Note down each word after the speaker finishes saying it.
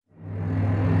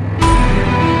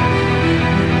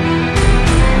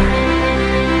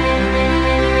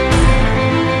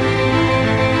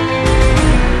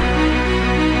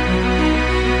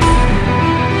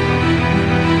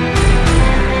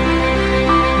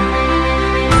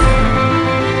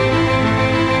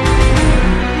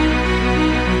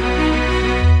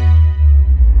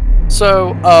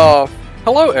So,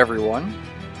 hello everyone.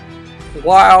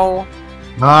 While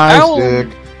Hi, Alan-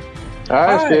 Stick.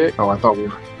 Hi, Stick. Oh, I thought we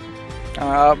were.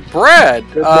 Brad,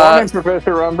 Good morning,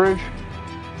 Professor Umbridge.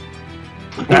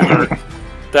 that hurt.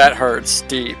 That hurts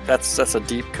deep. That's a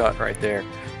deep cut right there.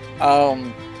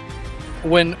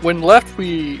 When last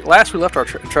we left our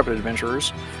intrepid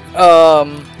adventurers,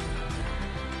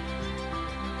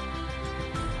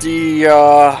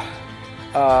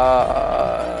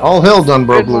 All hell done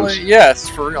broke Finley- loose. Yes,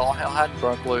 for real, all hell had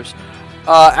broke loose.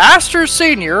 Astor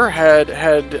Senior had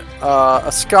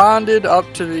absconded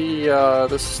up to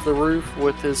the roof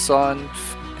with his son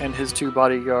and his two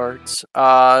bodyguards.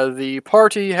 The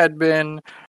party had been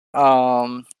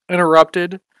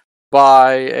interrupted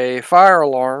by a fire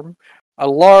alarm. A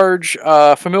large,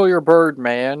 familiar bird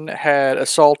man had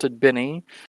assaulted Benny.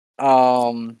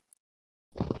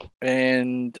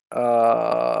 And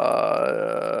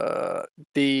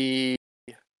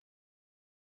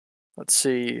let's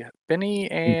see,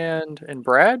 Benny and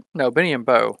Brad? No, Benny and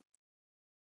Bo.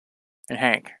 And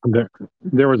Hank.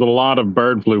 There was a lot of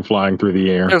bird flu flying through the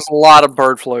air. There's a lot of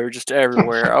bird flu just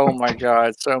everywhere. Oh my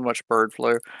god, so much bird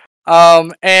flu.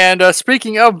 And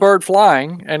speaking of bird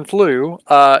flying and flu,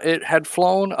 it had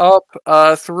flown up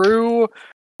through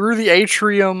the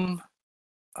atrium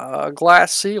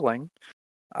glass ceiling,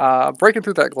 breaking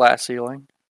through that glass ceiling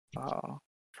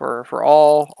for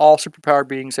all superpowered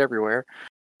beings everywhere.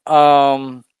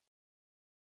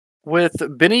 With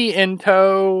Benny in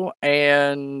tow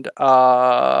and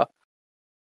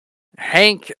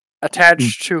Hank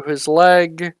attached to his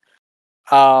leg,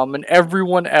 and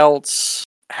everyone else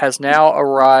has now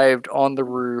arrived on the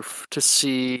roof to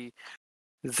see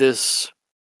this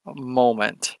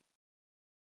moment.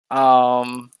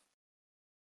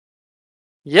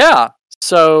 Yeah,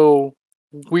 so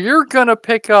we're gonna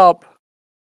pick up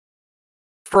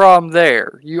from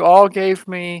there. You all gave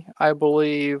me, I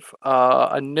believe,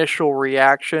 initial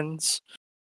reactions.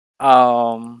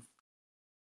 Let's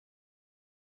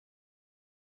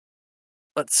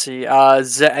see.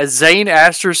 Zane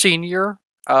Astor Sr.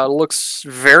 Looks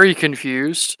very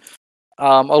confused,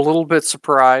 a little bit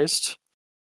surprised,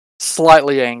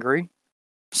 slightly angry.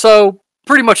 So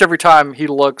pretty much every time he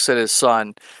looks at his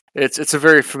son, it's a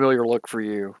very familiar look for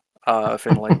you,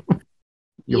 Finley.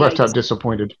 You left out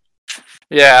disappointed.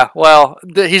 Yeah, well,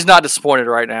 he's not disappointed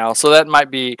right now, so that might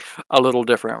be a little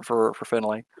different for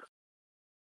Finley.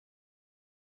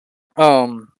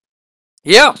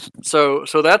 Yeah, so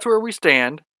that's where we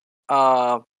stand.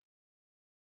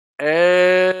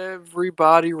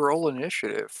 Everybody roll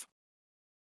initiative.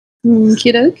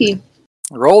 Okie dokie.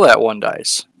 Roll that one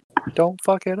dice. Don't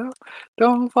fuck it up.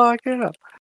 Don't fuck it up.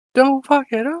 Don't fuck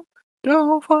it up.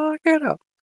 Don't fuck it up.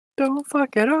 Don't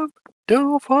fuck it up.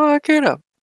 Don't fuck it up.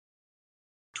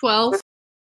 12.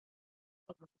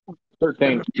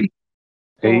 13.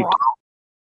 8.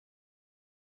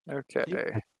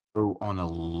 Okay. Oh, on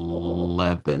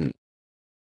 11.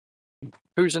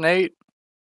 Who's an 8?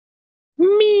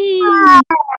 Me.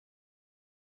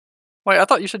 Wait, I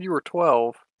thought you said you were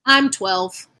 12. I'm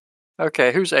 12.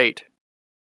 Okay, who's 8?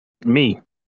 Me.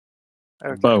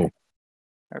 Okay. Bo.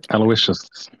 Okay.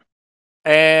 Aloysius.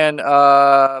 And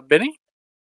Benny?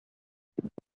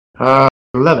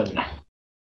 11.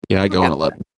 Yeah, I go on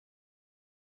 11.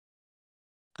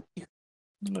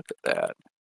 Look at that.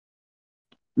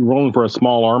 You rolling for a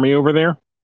small army over there?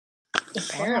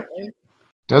 Apparently.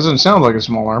 Doesn't sound like a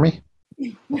small army.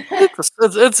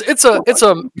 It's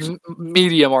a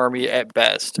medium army at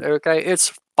best. Okay,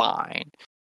 it's fine.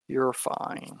 You're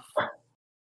fine.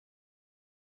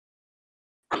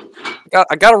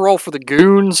 I got to roll for the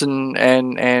goons and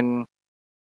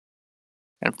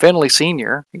Finley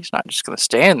Senior. He's not just gonna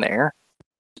stand there.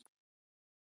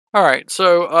 All right.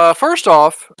 So first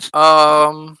off,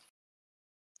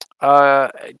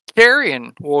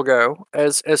 Carrion will go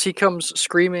as he comes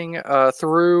screaming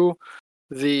through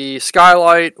the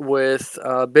skylight with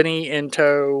Benny in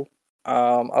tow.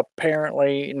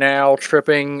 Apparently now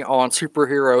tripping on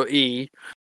superhero E.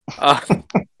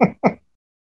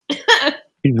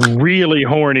 He's really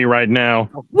horny right now.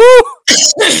 Woo!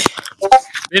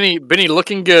 Benny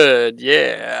looking good,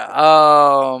 yeah.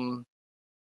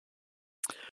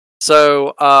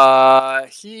 So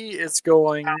he is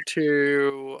going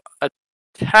to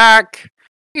attack,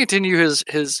 continue his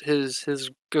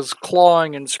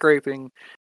clawing and scraping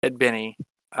at Benny.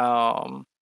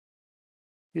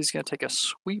 He's gonna take a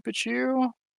sweep at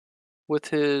you with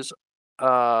his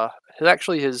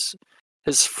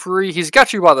free. He's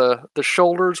got you by the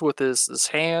shoulders with his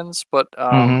hands, but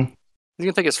he's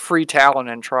gonna take his free talon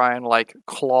and try and like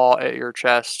claw at your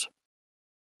chest.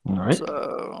 All right.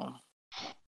 So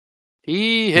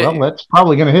He hit Well, you. that's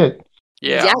probably going to hit.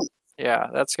 Yeah. Yikes. Yeah,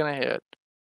 that's going to hit.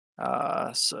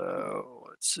 So,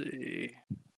 let's see.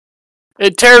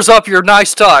 It tears up your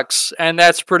nice tux, and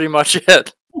that's pretty much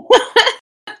it.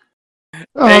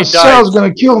 Oh, Hey, Sal's dice.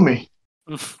 going to kill me.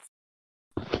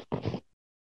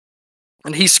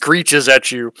 And he screeches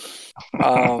at you.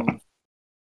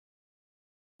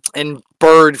 In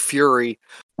bird fury.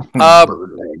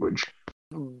 Bird language.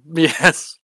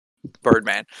 Yes.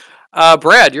 Birdman.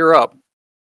 Brad, you're up.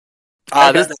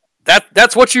 Okay.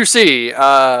 That's what you see.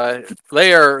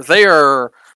 They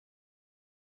are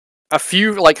a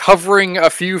few, like, hovering a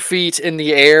few feet in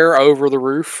the air over the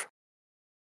roof.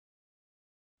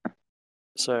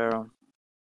 So,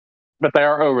 But they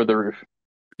are over the roof.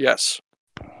 yes,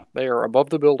 they are above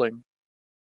the building.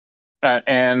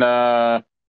 And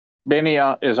Benny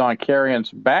is on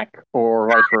Carrion's back, or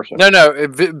vice versa? No.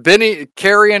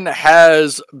 Carrion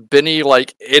has Benny,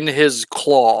 like, in his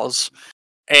claws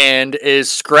and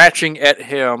is scratching at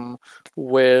him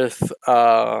with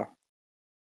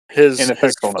his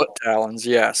Ineffectual foot talons.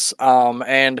 Yes.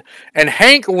 And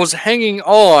Hank was hanging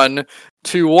on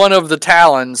to one of the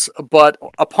talons, but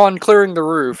upon clearing the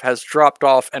roof, has dropped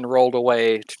off and rolled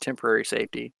away to temporary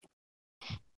safety.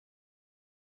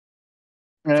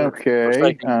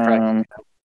 Okay.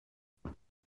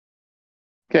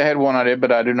 Okay, I had one idea,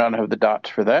 but I do not have the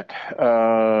dots for that.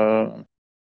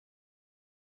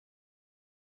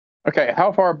 Okay,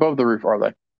 how far above the roof are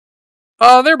they?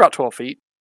 They're about 12 feet.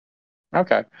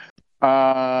 Okay.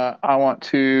 I want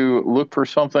to look for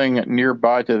something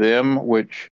nearby to them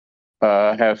which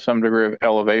have some degree of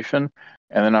elevation.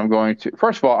 And then I'm going to,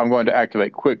 first of all, I'm going to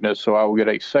activate quickness, so I will get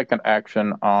a second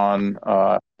action on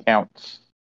counts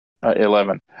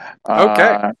 11.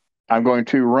 Okay. I'm going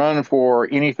to run for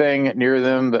anything near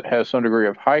them that has some degree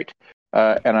of height,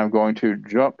 and I'm going to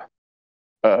jump.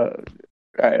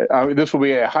 This will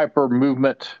be a hyper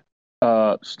movement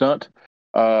stunt.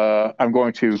 I'm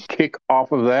going to kick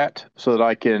off of that so that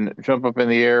I can jump up in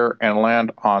the air and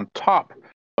land on top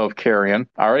of Carrion.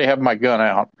 I already have my gun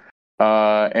out.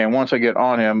 And once I get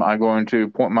on him, I'm going to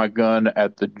point my gun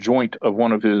at the joint of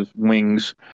one of his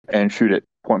wings and shoot it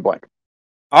point blank.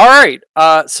 All right.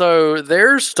 So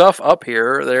there's stuff up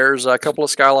here. There's a couple of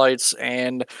skylights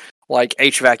and, like,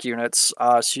 HVAC units.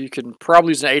 So you can probably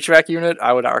use an HVAC unit.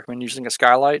 I would recommend using a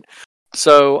skylight.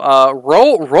 So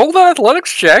roll that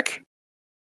athletics check.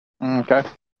 Okay.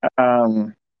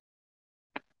 1,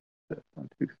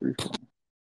 2, 3, 4,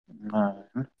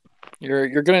 9.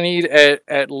 You're gonna need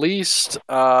at least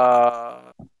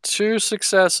 2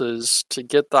 successes to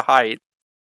get the height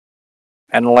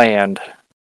and land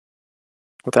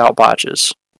without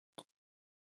botches.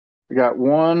 We got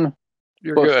 1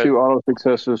 You're plus good. 2 auto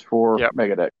successes for Yep.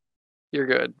 Megadeck. You're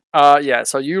good. Yeah.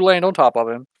 So you land on top of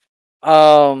him.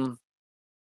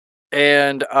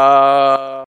 And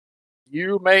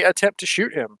you may attempt to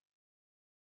shoot him.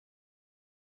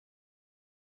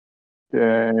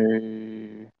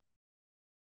 Okay.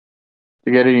 Do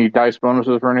you get any dice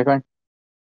bonuses or anything?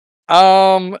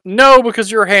 No, because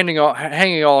you're hanging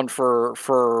on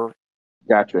for.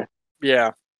 Gotcha.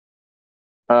 Yeah.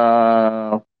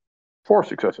 4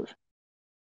 successes.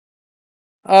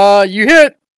 You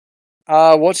hit.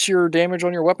 What's your damage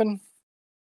on your weapon?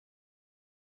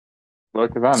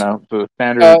 Look, if I know. It's a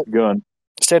standard gun.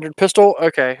 Standard pistol.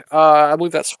 Okay. I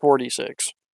believe that's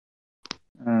 46.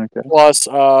 Okay. Plus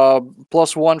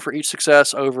 1 for each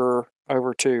success over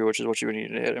 2, which is what you would need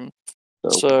to hit him.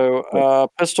 So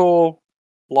pistol,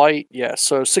 light, yeah.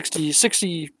 So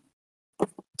 66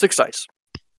 dice.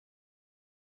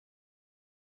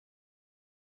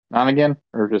 9 again,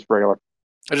 or just regular?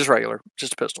 Just regular,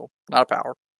 just a pistol, not a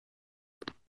power.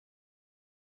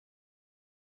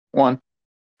 1.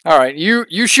 All right,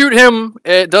 you shoot him.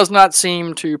 It does not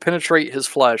seem to penetrate his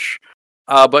flesh,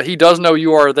 but he does know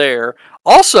you are there.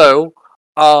 Also,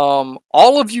 all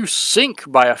of you sink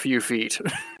by a few feet.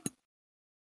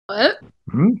 What?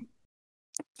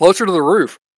 Closer to the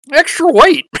roof. Extra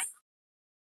weight.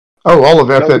 Oh, all of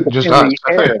that just in us.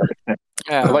 the air.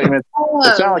 Yeah. It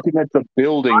sounded like you meant the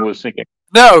building was sinking.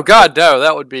 No, God, no.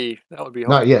 That would be hard.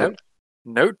 Not yet.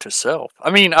 Note to self.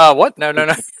 I mean, what? No.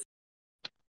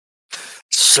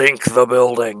 Sink the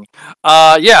building.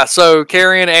 Yeah. So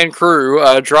Carrion and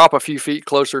crew drop a few feet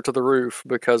closer to the roof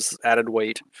because added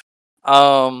weight.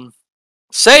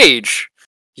 Sage,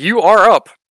 you are up.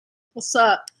 What's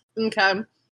up? Okay.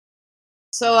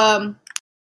 So, I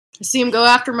see him go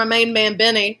after my main man,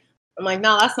 Benny. I'm like,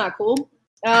 no, that's not cool.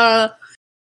 And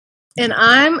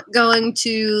I'm going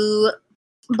to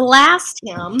blast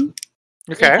him.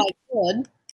 Okay. If I could.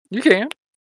 You can.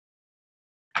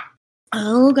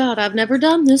 Oh god, I've never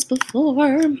done this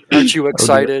before. Aren't you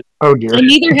excited? Oh dear. And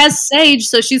neither has Sage,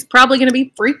 so she's probably going to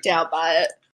be freaked out by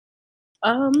it.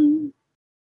 I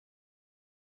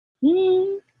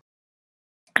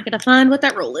gotta find what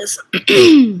that roll is.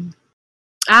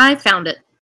 I found it.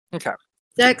 Okay.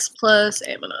 Dex plus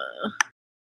Amina.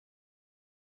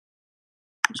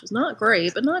 Which is not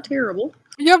great, but not terrible.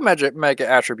 You have mega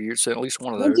attributes, at least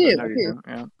one of I those. do, know I you do.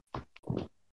 Yeah.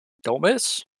 Don't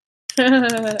miss.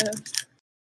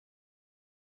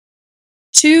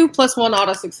 2 plus 1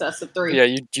 auto success of 3.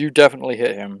 Yeah, you definitely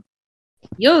hit him.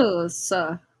 Yes.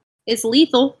 It's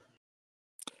lethal.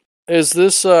 Is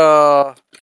this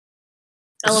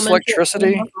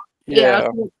electricity? Yeah,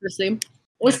 it's electricity.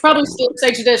 Which probably still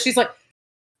Sage does. She's like,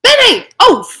 Benny!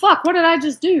 Oh fuck, what did I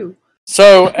just do?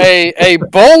 So a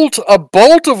bolt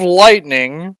of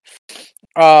lightning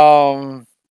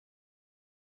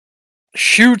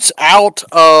shoots out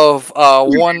of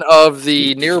one of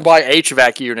the nearby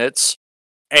HVAC units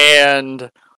and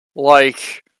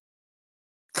like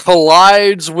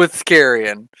collides with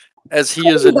Carrion as he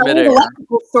is in midair.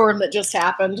 Electrical storm that just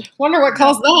happened. Wonder what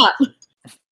caused that.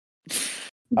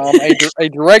 A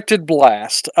directed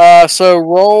blast. So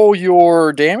roll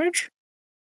your damage.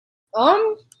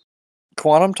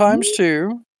 Quantum times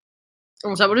 2.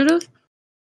 Is that what it is?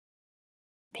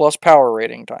 Plus power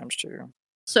rating times 2.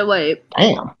 So wait.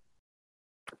 Damn.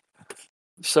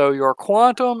 So your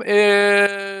quantum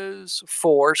is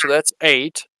 4, so that's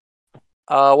 8.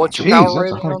 What's your Jeez, power that's a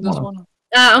rating hard on this one. one?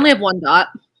 I only have 1 dot.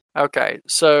 Okay,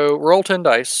 so roll 10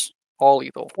 dice, all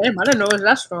lethal. Damn, I didn't know it was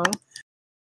that strong.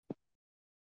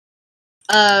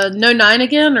 No 9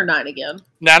 again or 9 again?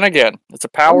 9 again. It's a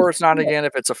power, it's 9 again.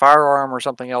 If it's a firearm or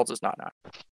something else, it's not 9.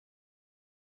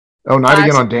 Oh, 9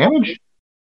 again on damage?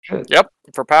 Shit. Yep,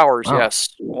 for powers, Wow. yes.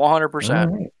 100%.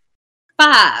 All right.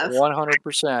 5.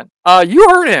 100%. You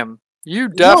hurt him. You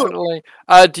definitely.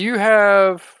 Do you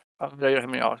have? I don't have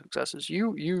many auto successes.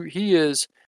 He is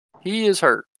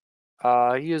hurt.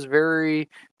 He is very.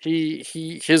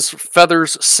 His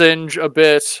feathers singe a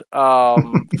bit. Brad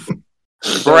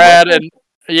and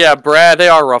Brad, they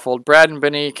are ruffled. Brad and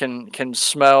Benny can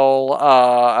smell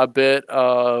a bit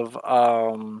of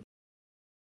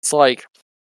it's like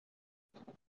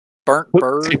burnt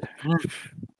bird.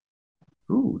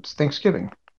 Ooh, it's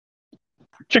Thanksgiving.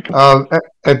 Chicken.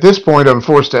 At this point, I'm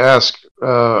forced to ask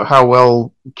how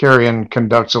well Carrion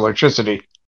conducts electricity,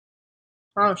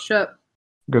 Oh shit.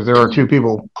 because there are 2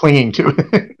 people clinging to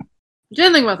it.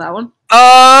 Didn't think about that one.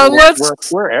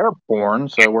 We're airborne,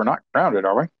 so we're not grounded,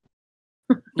 are we?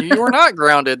 You are not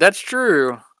grounded. That's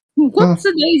true. Whoops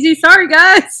a daisy. Sorry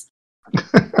guys.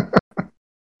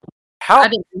 How I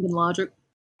didn't think in logic.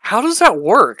 how does that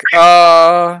work?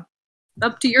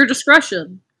 Up to your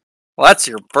discretion. Well, that's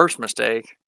your first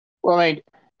mistake. Well, I mean,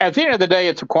 at the end of the day,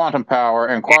 it's a quantum power,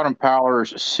 and quantum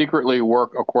powers secretly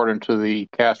work according to the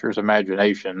caster's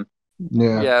imagination.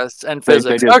 Yeah. Yes, and They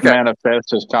physics. just Okay.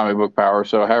 manifest as comic book power,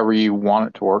 so however you want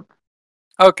it to work.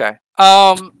 Okay.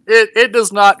 It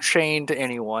does not chain to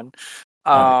anyone.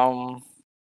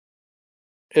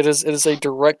 It is a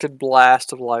directed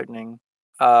blast of lightning.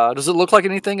 Does it look like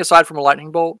anything aside from a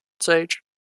lightning bolt, Sage?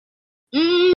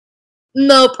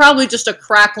 No, probably just a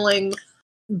crackling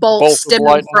bolt Bolt of stemming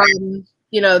lightning.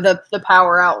 from, the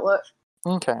power outlet.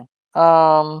 Okay.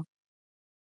 All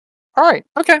right.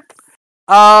 Okay.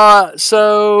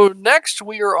 So next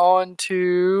we are on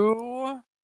to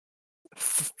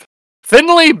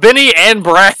Finley, Benny, and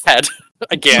Brad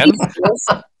again.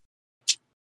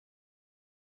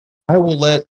 I will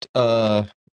let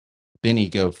Benny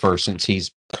go first since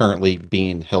he's currently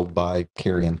being held by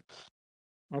Carrion.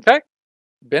 Okay.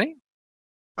 Benny?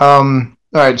 All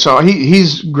right, so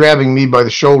he's grabbing me by the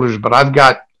shoulders, but I've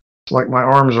got like my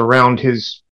arms around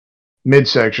his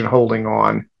midsection holding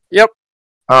on. Yep.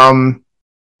 I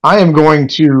am going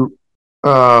to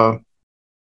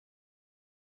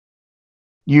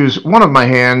use one of my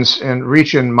hands and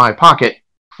reach in my pocket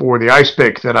for the ice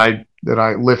pick that I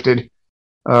lifted,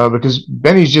 because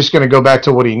Benny's just going to go back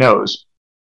to what he knows,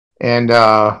 and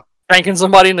Tanking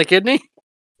somebody in the kidney?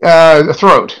 the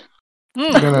throat.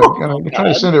 Hmm. Gonna try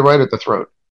to send it right at the throat.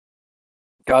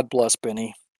 God bless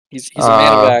Benny. He's a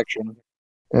man of action.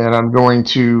 And I'm going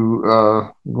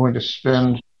to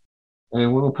spend a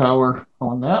little power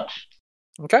on that.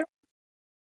 Okay.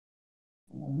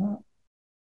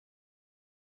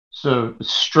 So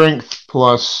strength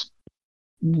plus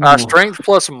Strength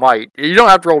plus might. You don't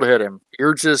have to roll to hit him.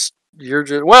 You're just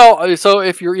well. So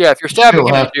if you're stabbing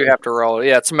him, you do have to roll.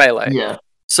 Yeah, it's melee. Yeah.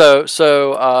 So it's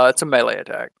a melee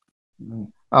attack.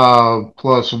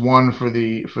 Plus 1 for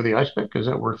the ice pick. Is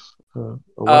that worth? 11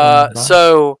 die?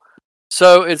 So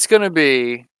So it's going to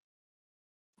be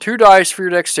 2 dice for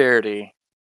your dexterity,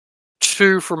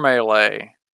 2 for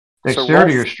melee.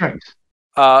 Dexterity roll or strength?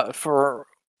 for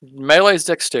melee's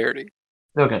dexterity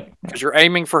Okay. because you're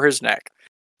aiming for his neck.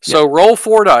 So roll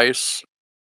 4 dice.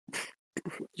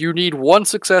 You need 1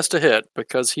 success to hit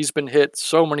because he's been hit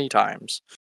so many times,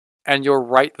 and you're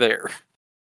right there.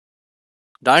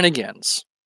 9 agains.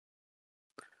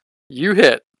 You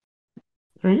hit.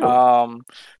 There you go.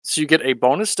 So you get a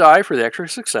bonus die for the extra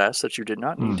success that you did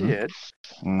not need to hit.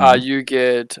 You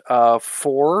get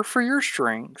 4 for your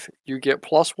strength. You get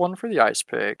 +1 for the ice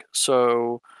pick.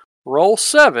 So roll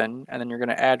 7, and then you're going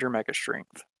to add your mega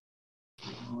strength.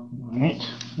 Alright.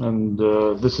 And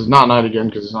this is not 9 again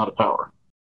because it's not a power.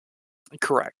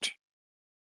 Correct.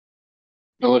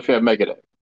 Unless you have Mega Deck.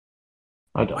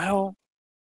 I don't. Well,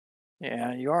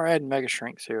 yeah, you are adding mega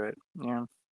strength to it. Yeah.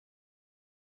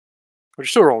 But you're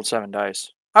still rolling 7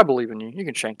 dice. I believe in you. You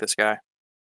can shank this guy.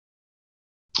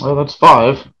 Well, that's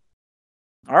 5.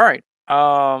 All right.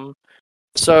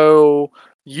 So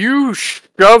you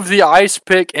shove the ice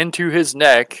pick into his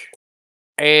neck,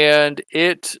 and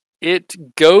it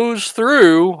goes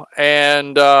through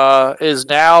and is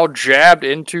now jabbed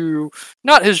into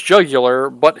not his jugular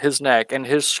but his neck, and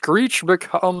his screech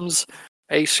becomes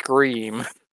a scream.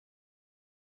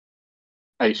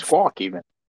 A squawk, even.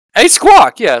 A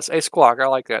squawk, yes, a squawk. I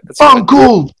like that. That's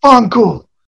good. Uncool!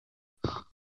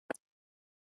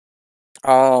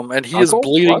 And he is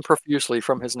Uncle? bleeding What? profusely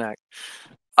from his neck.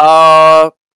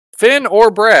 Finn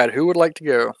or Brad, who would like to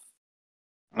go?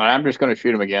 I'm just going to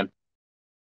shoot him again.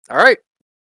 All right,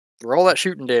 roll that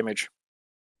shooting damage.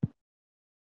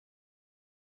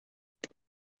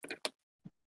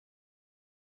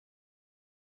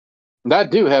 I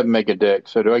do have Mega Deck,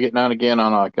 so do I get 9 again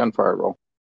on a gunfire roll?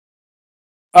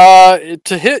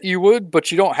 To hit you would,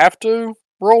 but you don't have to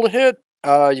roll to hit.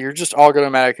 You're just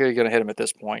automatically going to hit him at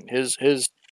this point. His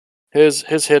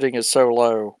hitting is so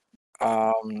low.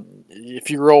 If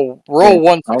you roll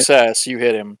 1 success, you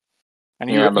hit him, and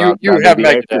you have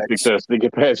mega dex. Success to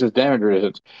get past his damage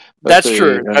resistance. That's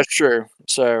true. That's true.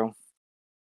 So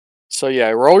yeah,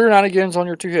 roll your 9 agains on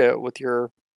your 2 hit with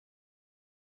your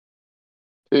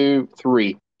 2,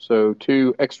 3. So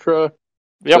 2 extra.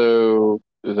 Yep. So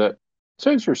is that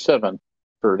 6 or 7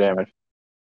 for damage?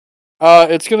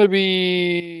 It's gonna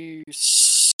be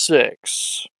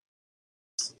 6.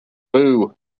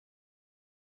 Boo.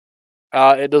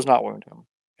 It does not wound him.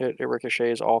 It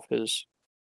ricochets off his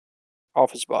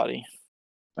body.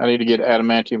 I need to get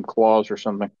adamantium claws or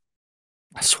something.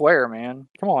 I swear, man.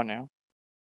 Come on now.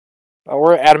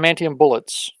 We're adamantium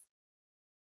bullets.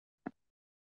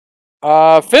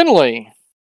 Finley.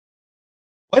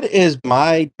 What is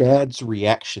my dad's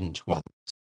reaction to all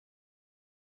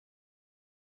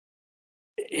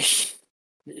It's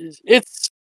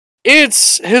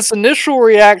his initial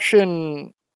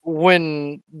reaction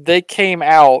when they came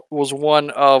out was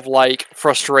one of like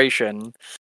frustration.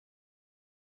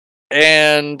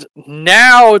 And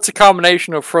now it's a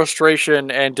combination of frustration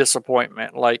and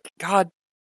disappointment. Like, God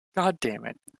damn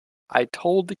it. I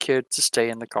told the kids to stay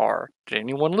in the car. Did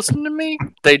anyone listen to me?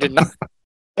 They did not.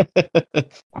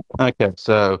 Okay,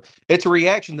 so it's a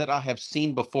reaction that I have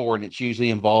seen before, and it's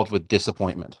usually involved with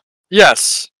disappointment.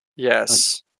 Yes.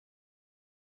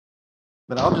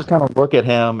 But I'll just kind of look at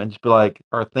him and just be like,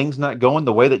 are things not going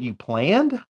the way that you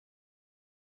planned?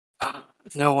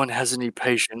 No one has any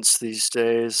patience these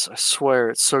days. I swear,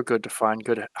 it's so hard to find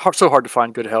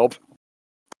good help.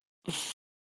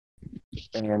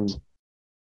 And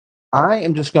I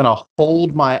am just going to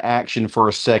hold my action for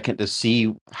a second to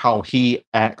see how he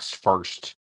acts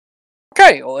first.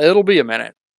 Okay, well, it'll be a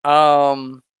minute.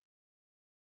 All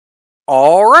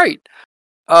right.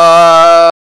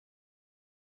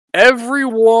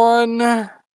 Everyone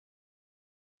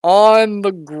on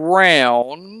the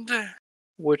ground,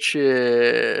 which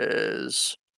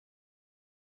is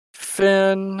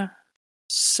Finn,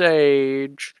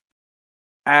 Sage,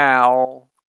 Al.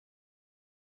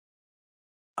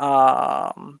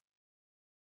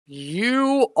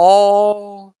 You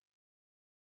all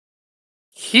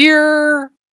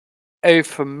hear a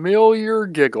familiar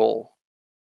giggle.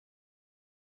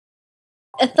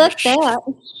 Fuck that.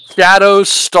 Shadows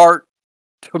start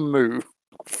to move.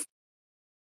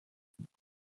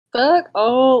 Fuck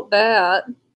all that.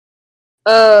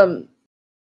 Oh,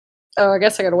 I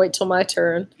guess I gotta wait till my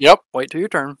turn. Yep, wait till your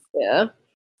turn. Yeah.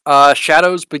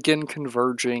 Shadows begin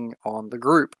converging on the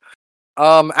group.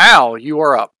 Al, you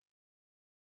are up.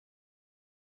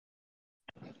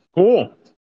 Cool.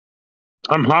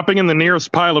 I'm hopping in the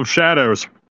nearest pile of shadows.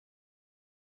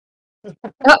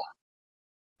 Oh.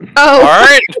 All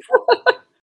right.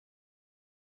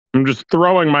 I'm just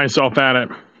throwing myself at it.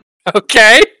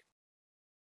 Okay.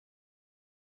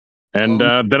 And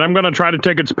then I'm going to try to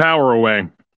take its power away.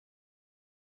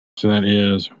 So that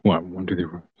is, what, 1, 2, 3,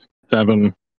 4,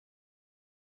 7.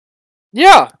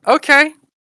 Yeah, okay.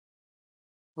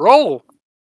 Roll.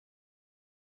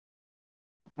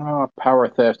 Power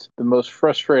theft, the most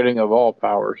frustrating of all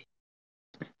powers.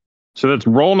 So that's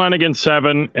roll 9 against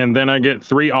 7, and then I get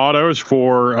 3 autos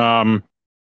for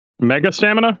mega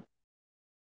stamina.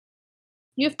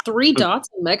 You have 3 dots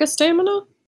in mega stamina?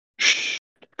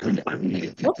 What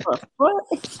the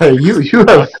fuck? Hey, you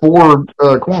have 4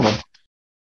 quantum.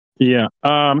 Yeah.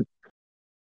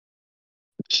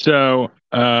 So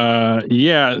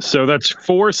that's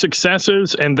 4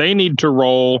 successes, and they need to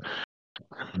roll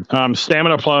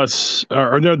stamina plus,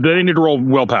 or no, they need to roll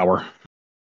willpower.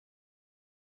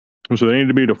 So they need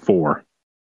to be to 4.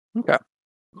 Okay.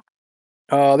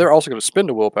 They're also going to spend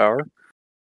a willpower.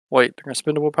 Wait, they're going to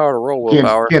spend a willpower to roll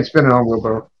willpower. Can't spend it on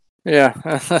willpower. Yeah,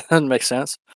 that makes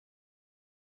sense.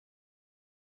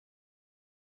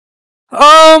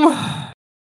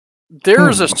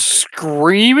 There's a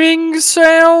screaming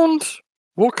sound.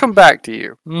 We'll come back to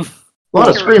you. A lot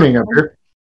of screaming up here.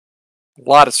 A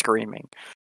lot of screaming.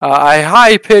 A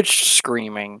high-pitched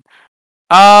screaming.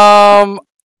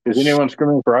 Is anyone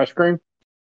screaming for ice cream?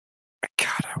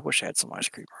 God, I wish I had some ice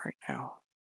cream right now.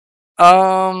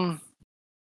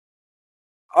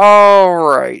 All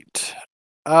right.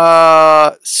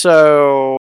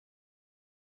 So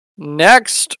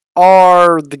next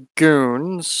are the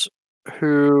goons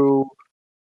who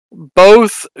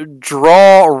both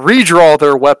redraw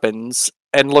their weapons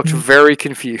and looked very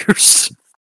confused.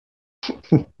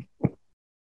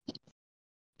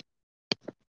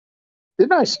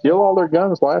 Didn't I steal all their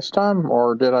guns last time,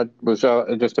 or was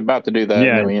I just about to do that?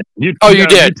 Yeah. And then You did. took You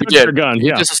did. their guns, You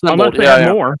yeah. disassembled. Unless they Yeah, had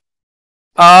yeah. more.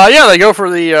 Yeah, they go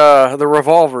for the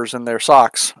revolvers in their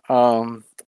socks. Because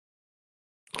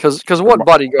what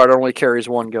bodyguard only carries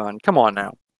one gun? Come on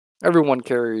now, everyone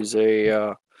carries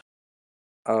a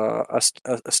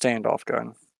standoff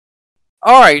gun.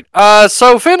 All right.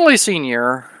 So Finley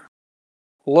Senior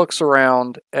looks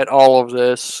around at all of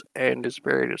this and is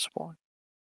very disappointed.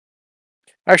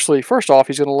 Actually, first off,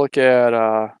 he's going to look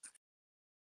at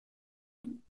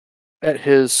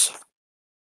his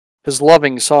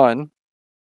loving son.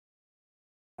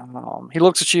 He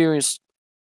looks at you and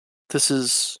this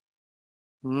has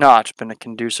not been a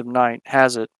conducive night,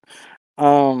 has it?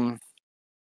 And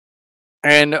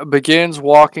begins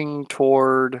walking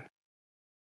toward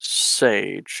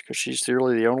Sage, because she's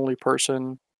really the only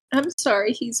person. I'm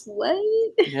sorry, he's what?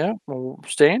 Yeah,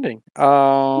 standing.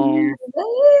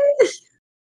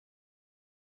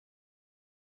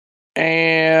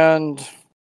 And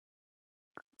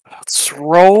let's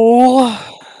roll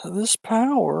this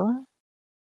power.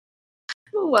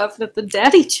 I'm laughing at the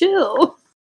daddy chill.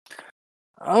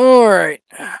 All right,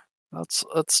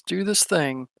 let's do this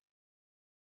thing.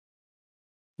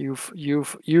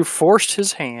 You've forced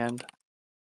his hand.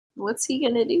 What's he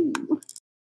gonna do?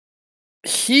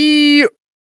 He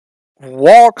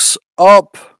walks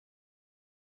up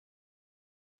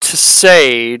to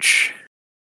Sage.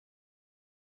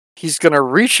 He's gonna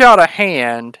reach out a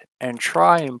hand and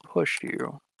try and push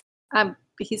you.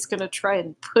 He's gonna try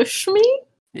and push me?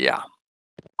 Yeah.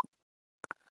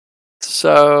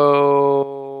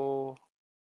 So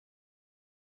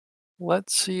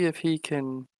let's see if he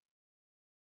can.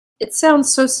 It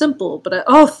sounds so simple, but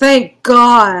oh, thank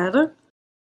God!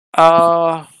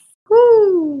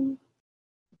 Woo!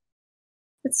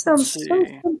 It sounds so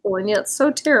simple and yet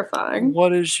so terrifying.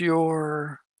 What is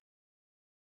your?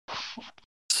 Let's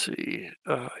see,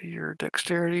 your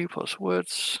dexterity plus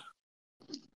wits.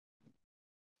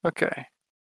 Okay.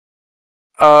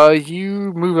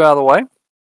 You move out of the way.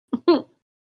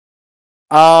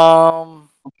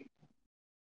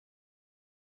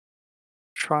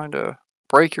 Trying to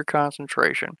break your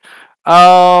concentration.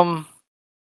 And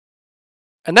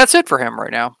that's it for him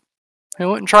right now. He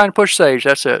went and tried to push Sage.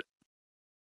 That's it.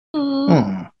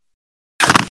 I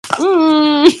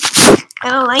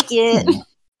don't like it.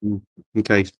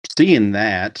 Okay, seeing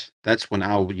that's when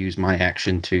I would use my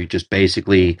action to just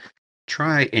basically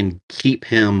try and keep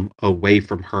him away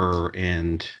from her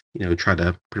and, try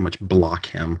to pretty much block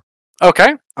him.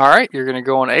 Okay. All right. You're going to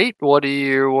go on 8. What are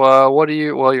you well, yeah. What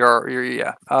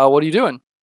are you doing?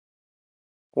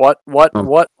 What,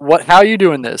 how are you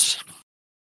doing this?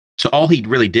 So all he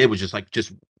really did was just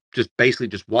basically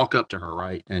just walk up to her,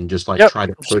 right? And just try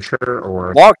to push her,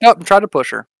 or walked up and tried to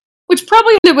push her. Which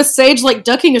probably ended with Sage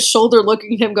ducking his shoulder,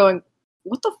 looking at him going,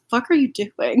 what the fuck are you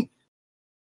doing?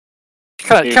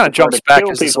 Kind of jumps back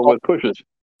as people with pushes.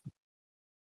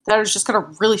 That was just got a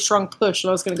really strong push, and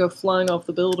I was going to go flying off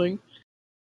the building.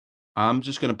 I'm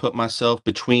just going to put myself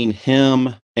between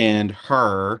him and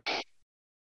her,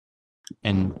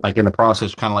 and like in the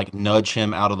process, kind of like nudge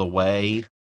him out of the way.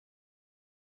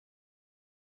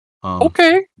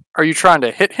 Okay. Are you trying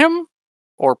to hit him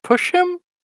or push him?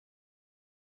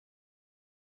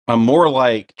 I'm more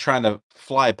like trying to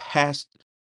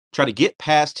try to get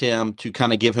past him to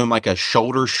kind of give him like a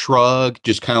shoulder shrug,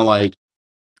 just kind of like.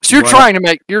 So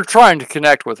you're trying to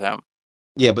connect with him.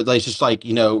 Yeah, but it's just like,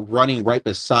 running right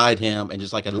beside him and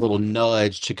just like a little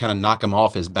nudge to kind of knock him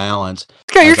off his balance.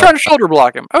 Okay, you're trying to shoulder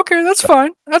block him. Okay, that's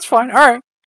fine. That's fine. All right.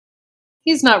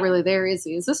 He's not really there, is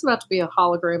he? Is this about to be a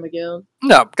hologram again?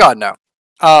 No, God, no.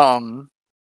 All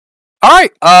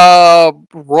right.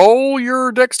 Roll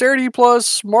your dexterity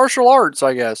plus martial arts,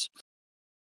 I guess.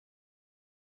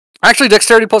 Actually,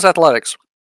 dexterity plus athletics.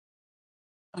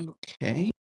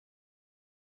 Okay.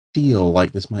 Feel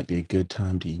like this might be a good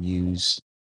time to use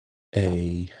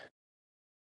a.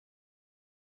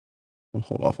 I'll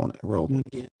hold off on it. Roll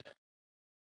again.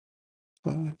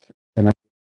 5. And I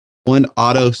 1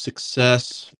 auto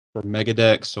success for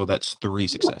Megadex, so that's 3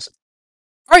 successes.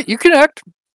 All right, you connect.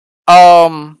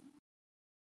 I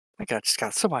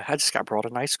just got brought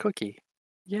a nice cookie.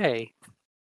 Yay!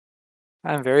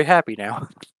 I'm very happy now.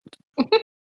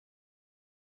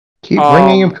 Keep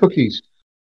bringing him cookies.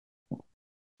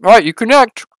 All right, you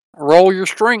connect. Roll your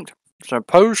strength. It's an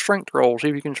opposed strength roll. See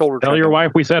if you can shoulder Tell check your him.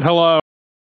 wife we said hello.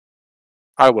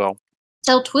 I will.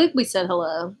 Tell Twig we said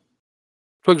hello.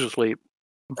 Twig's asleep.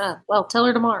 Well, tell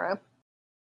her tomorrow.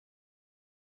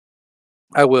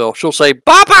 I will. She'll say,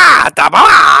 "Papa,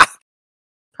 da-ba!"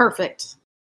 Perfect.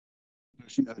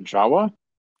 Jawa?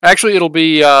 Actually, it'll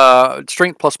be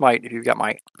strength plus might if you've got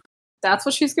might. That's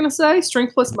what she's going to say?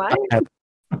 Strength plus might? It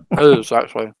is,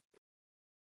 actually.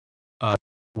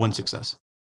 1 success.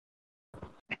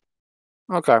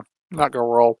 Okay. Not gonna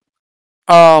roll.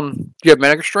 Do you have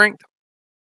mega strength?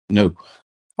 No.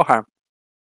 Okay.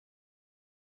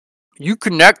 You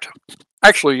connect.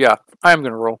 Actually, yeah. I am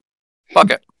gonna roll.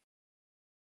 Fuck it.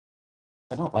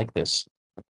 I don't like this.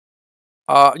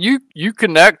 You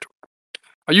connect.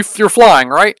 You're flying,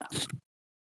 right?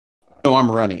 No,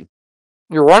 I'm running.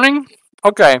 You're running?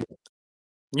 Okay.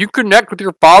 You connect with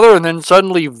your father and then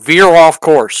suddenly veer off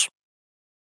course.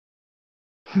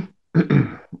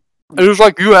 It is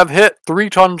like you have hit 3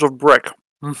 tons of brick.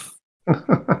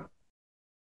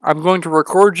 I'm going to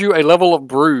record you a level of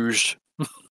bruised.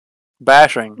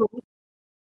 Bashing.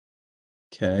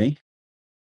 Okay.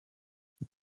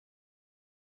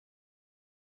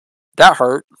 That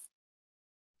hurt.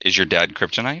 Is your dad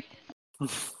kryptonite?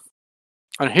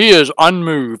 And he is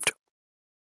unmoved.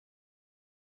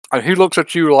 And he looks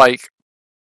at you like,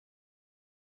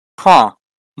 huh.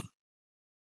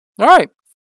 Alright.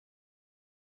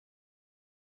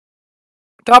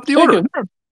 Top of the order.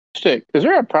 Is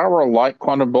there a power like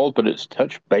quantum bolt, but it's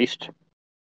touch based?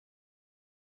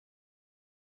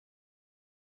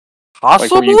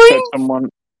 Possibly? Like where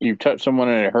you touch someone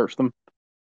and it hurts them?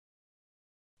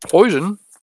 Poison.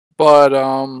 But,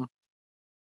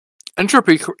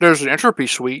 entropy, there's an entropy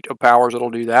suite of powers that'll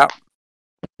do that.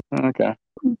 Okay.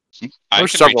 I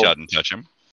There's can several. reach out and touch him.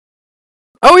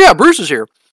 Oh yeah, Bruce is here.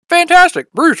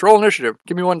 Fantastic. Bruce, roll initiative.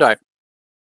 Give me 1 die.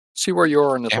 See where you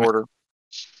are in this Damn it. order.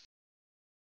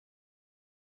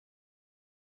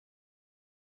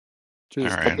 All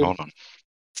right, hold on.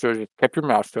 So just kept your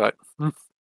mouth shut. You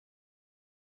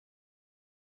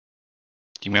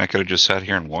mean I could have just sat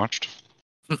here and watched?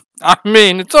 I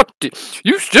mean, it's up to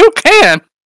you. Still can.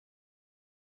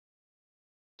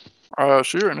 So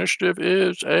your initiative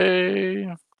is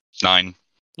a 9.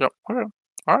 Yep. Okay.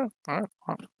 All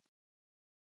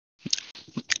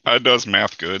right. Does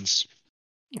math goods.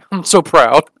 I'm so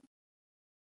proud.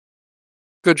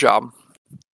 Good job.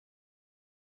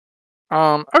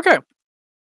 Okay.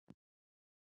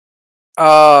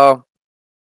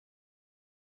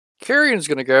 Carrion's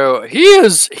gonna go. He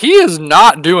is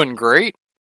not doing great.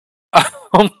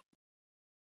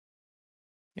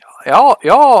 Y'all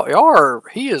are.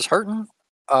 He is hurting.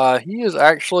 He is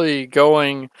actually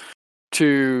going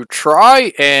to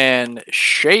try and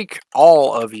shake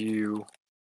all of you.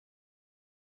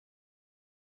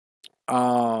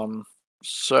 So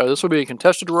this will be a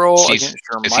contested roll against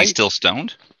your Is might. he still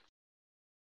stoned?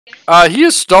 He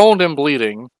is stoned and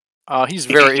bleeding. He's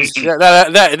very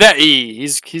that E.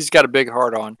 He's got a big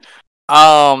heart on.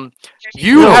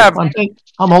 You have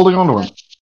I'm holding on to him.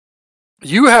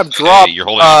 you have dropped. Hey, you're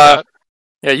holding on to that?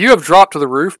 Yeah, you have dropped to the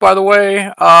roof. By the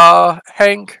way,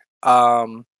 Hank.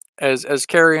 As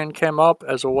Carrion came up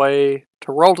as a way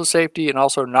to roll to safety and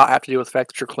also not have to deal with the fact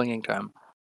that you're clinging to him.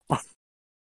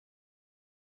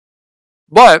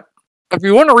 But if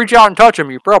you want to reach out and touch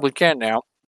him, you probably can now.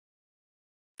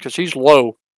 Because he's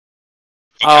low.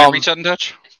 Can I reach out and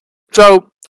touch?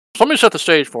 So let me set the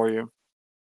stage for you.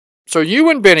 So you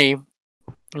and Benny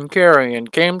and Carrion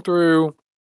came through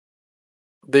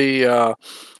the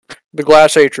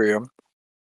glass atrium.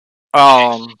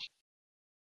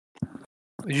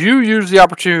 You used the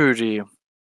opportunity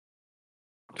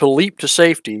to leap to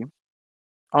safety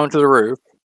onto the roof.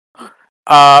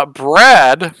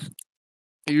 Brad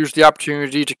used the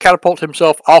opportunity to catapult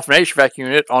himself off an HVAC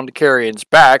unit onto Carrion's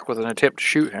back with an attempt to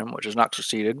shoot him, which has not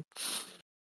succeeded.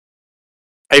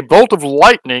 A bolt of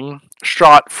lightning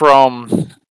shot from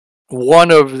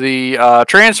one of the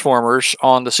transformers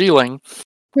on the ceiling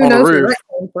Who on the knows where roof that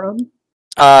came from?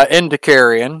 into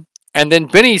Carrion, and then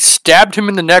Benny stabbed him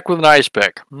in the neck with an ice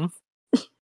pick.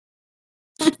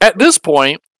 At this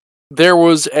point, there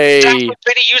was That's a... what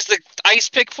Benny used the ice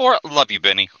pick for? Love you,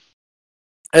 Benny.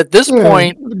 At this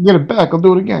point... Get it back, I'll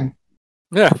do it again.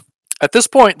 Yeah. At this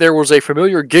point, there was a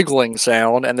familiar giggling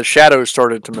sound, and the shadows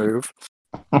started to move.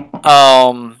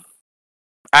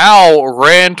 Al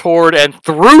ran toward and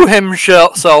threw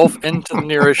himself into the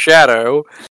nearest shadow,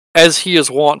 as he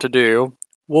is wont to do.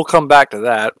 We'll come back to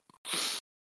that.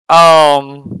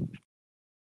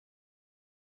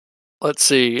 Let's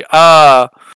see.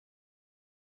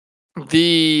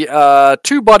 The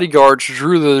two bodyguards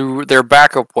drew their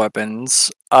backup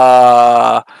weapons.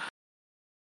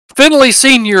 Finley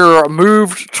Sr.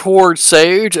 moved towards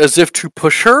Sage as if to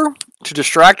push her, to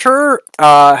distract her.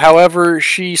 However,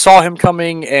 she saw him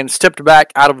coming and stepped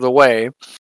back out of the way.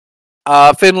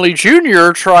 Finley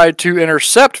Jr. tried to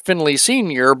intercept Finley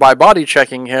Sr. by body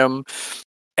checking him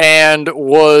and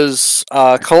was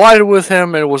collided with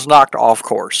him and was knocked off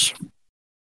course.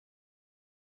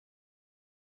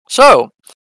 So,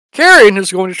 Carrion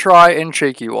is going to try and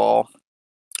shake you all.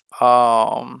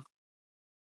 Will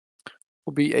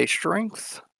be a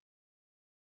strength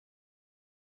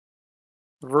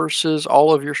versus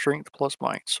all of your strength plus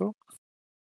might. So,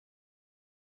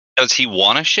 Does he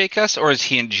want to shake us, or is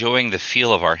he enjoying the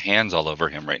feel of our hands all over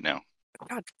him right now?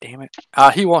 God damn it.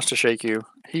 He wants to shake you.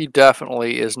 He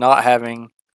definitely is not having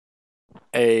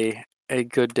a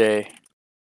good day.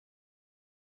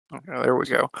 Okay, there we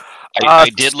go. I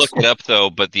did look it up, though,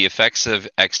 but the effects of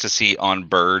ecstasy on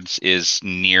birds is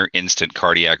near instant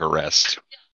cardiac arrest.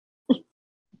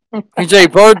 He's a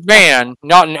bird man,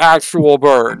 not an actual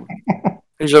bird.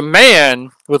 He's a man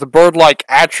with bird-like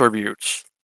attributes.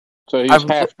 So he's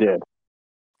half dead.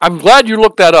 I'm glad you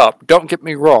looked that up. Don't get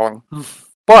me wrong.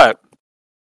 But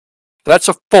that's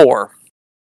a 4.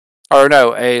 Or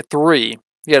no, a 3.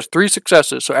 He has 3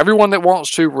 successes. So everyone that wants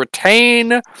to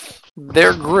retain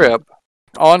their grip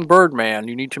on Birdman,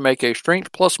 you need to make a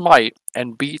strength plus might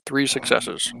and beat 3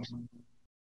 successes.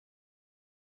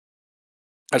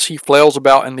 As he flails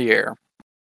about in the air.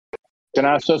 Can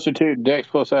I substitute Dex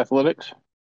plus Athletics?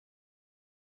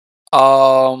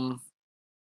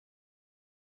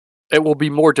 It will be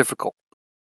more difficult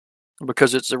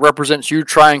because it represents you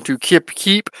trying to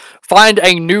find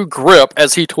a new grip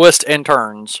as he twists and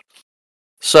turns.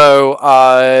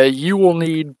 So you will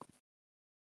need,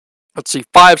 let's see,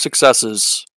 5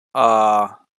 successes.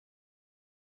 So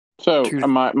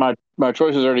my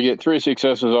choices are to get 3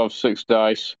 successes off 6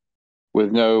 dice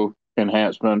with no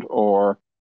enhancement, or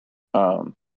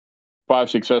 5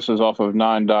 successes off of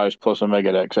 9 dice plus a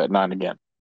Mega Dex at 9 again.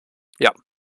 Yep.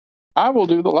 I will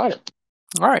do the latter.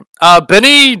 All right.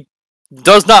 Benny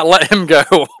does not let him go.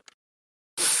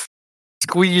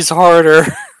 Squeeze harder.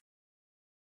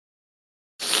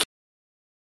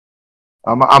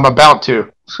 I'm about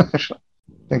to. I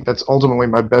think that's ultimately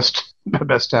my best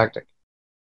tactic.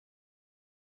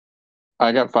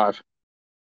 I got 5.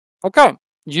 Okay.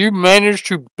 You managed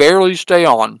to barely stay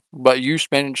on, but you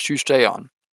managed to stay on.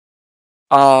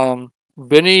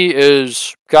 Benny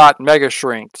is got mega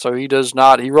strength, so he does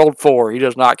not. He rolled 4. He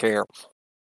does not care.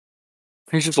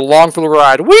 He's just along for the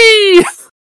ride. Whee!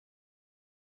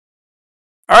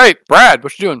 All right, Brad,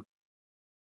 what you doing?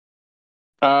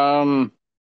 Well,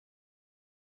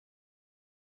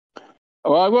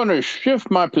 I'm going to shift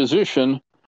my position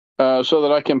so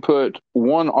that I can put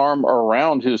one arm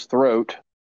around his throat.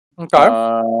 Okay.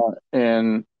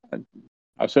 And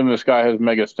I assume this guy has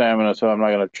mega stamina, so I'm not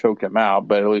going to choke him out,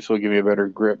 but at least he'll give me a better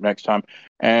grip next time.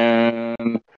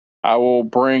 And I will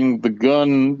bring the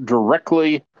gun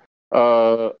directly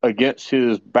against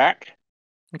his back.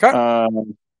 Okay.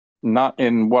 Not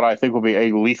in what I think will be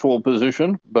a lethal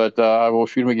position, but I will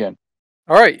shoot him again.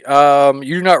 All right.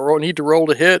 You do not need to roll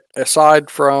to hit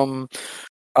aside from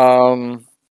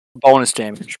bonus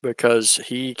damage because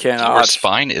he cannot. Your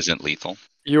spine isn't lethal.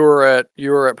 You were at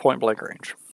point blank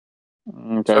range.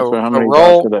 Okay, So so how many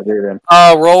roll- dice would that be then?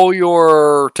 Roll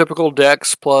your typical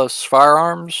dex plus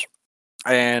firearms,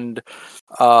 and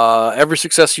every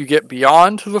success you get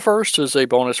beyond the first is a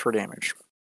bonus for damage.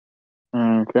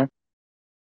 Okay.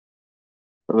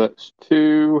 So that's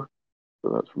 2.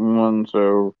 So that's 1.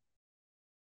 So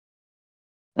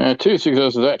 2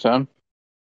 successes that time.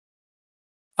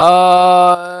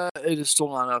 It is still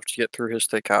not enough to get through his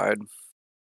thick hide.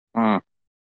 Hmm.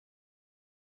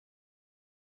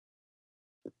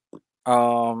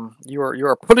 You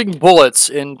are putting bullets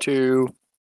into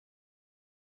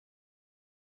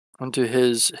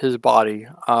his body.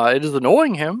 It is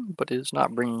annoying him, but it is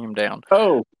not bringing him down.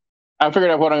 Oh, I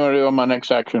figured out what I'm going to do on my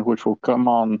next action, which will come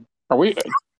on. Are we?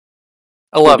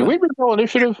 11. Did we roll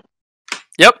initiative?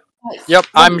 Yep.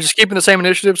 I'm just keeping the same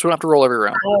initiative, so we don't have to roll every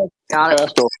round. Oh, got Okay, it.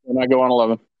 that's cool. And I go on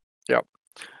 11.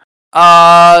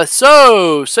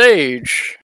 So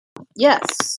Sage,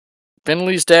 Yes.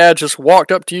 Finley's dad just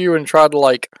walked up to you and tried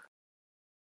to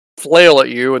flail at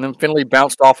you, and then Finley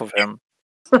bounced off of him.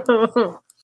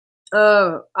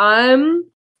 I'm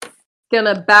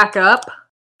gonna back up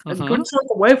a Mhm. good chunk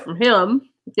away from him,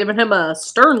 giving him a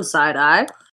stern side eye.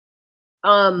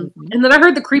 And then I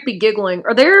heard the creepy giggling.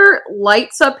 Are there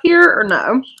lights up here or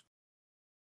no?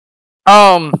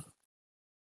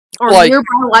 Or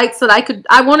nearby lights that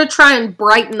I want to try and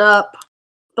brighten up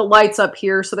the lights up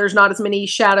here so there's not as many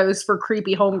shadows for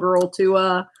creepy homegirl to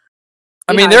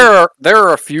I mean, there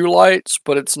are a few lights,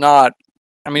 but it's not.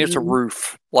 I mean, it's a Mhm.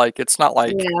 roof. It's not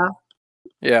like.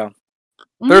 Yeah.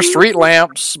 There's street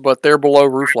lamps, but they're below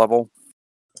roof level.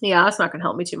 Yeah, that's not gonna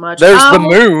help me too much. There's the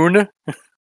moon.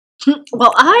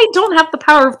 Well, I don't have the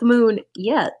power of the moon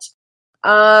yet.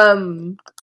 And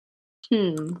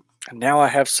now I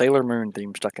have Sailor Moon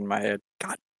theme stuck in my head.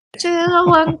 God damn. Chill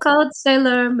one called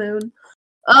Sailor Moon.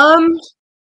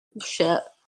 Shit.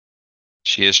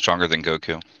 She is stronger than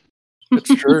Goku.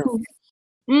 It's true.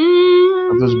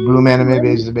 Those boom anime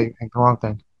babies that make the wrong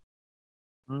thing.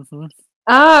 Mm-hmm.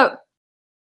 I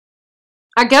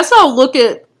guess I'll look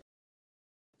at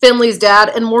Finley's dad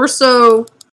and more so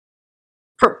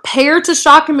prepare to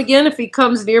shock him again if he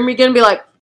comes near me again and be like,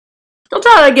 don't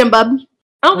try that again, bub.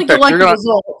 I don't think you'll like the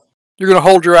result. You're going to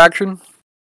hold your action?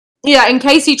 Yeah, in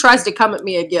case he tries to come at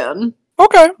me again.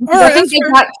 Okay. All right, I think they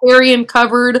got Carrion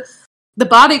covered. The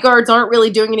bodyguards aren't really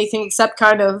doing anything except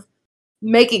kind of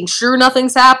making sure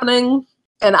nothing's happening.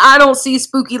 And I don't see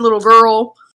spooky little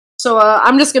girl. So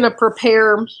I'm just going to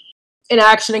prepare in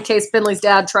action in case Finley's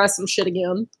dad tries some shit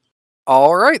again.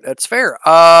 All right, that's fair.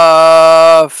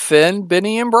 Finn,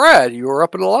 Benny, and Brad, you are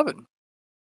up at 11.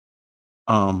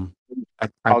 I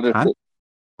kind of want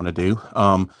to do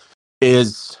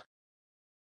is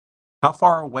how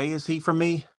far away is he from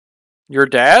me? Your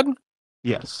dad?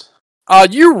 Yes.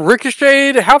 You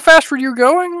ricocheted. How fast were you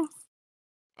going?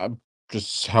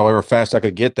 Just however fast I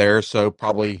could get there. So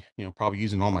probably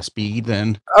using all my speed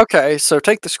then. Okay, so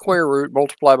take the square root,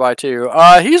 multiply by 2.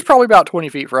 He's probably about 20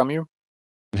 feet from you.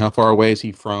 And how far away is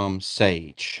he from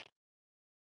Sage?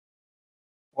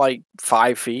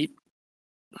 5 feet.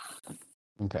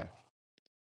 Okay.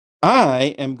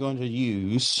 I am going to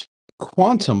use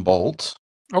Quantum Bolt.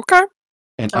 Okay.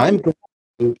 And I'm going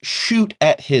to shoot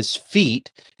at his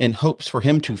feet in hopes for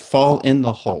him to fall in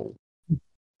the hole.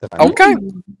 Okay.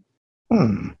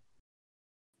 Hmm.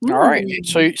 All right.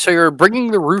 So you're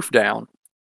bringing the roof down.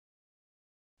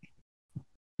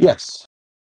 Yes.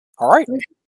 All right.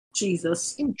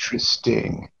 Jesus.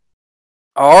 Interesting.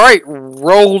 All right.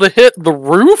 Roll to hit the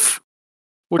roof,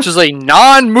 which is a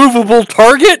non-movable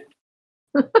target.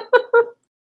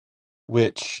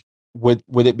 Which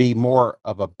would it be more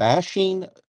of a bashing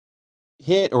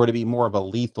hit or would it be more of a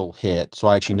lethal hit? So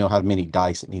I actually know how many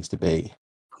dice it needs to be.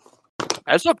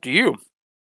 That's up to you.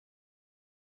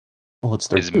 Well,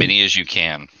 it's as many as you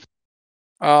can.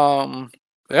 Yeah,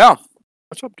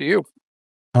 that's up to you.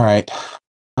 All right.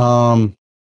 Then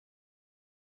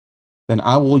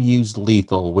I will use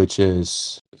lethal, which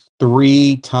is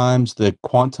 3 times the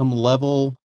quantum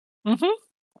level. Mm-hmm.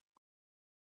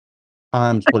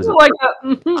 Times what is it? Like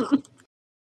that.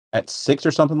 At 6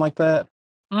 or something like that.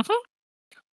 Mm-hmm.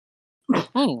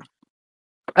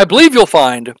 I believe you'll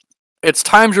find it's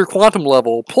times your quantum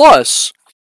level plus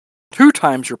 2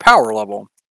 times your power level.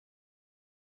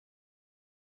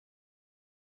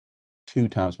 2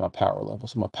 times my power level.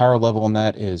 So my power level on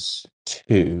that is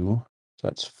 2. So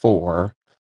that's 4.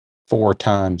 4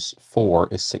 times 4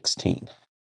 is 16.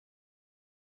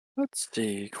 Let's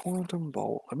see. Quantum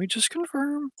Bolt. Let me just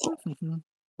confirm.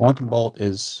 Quantum Bolt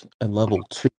is a level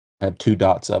 2. I have 2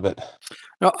 dots of it.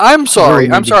 No, I'm sorry.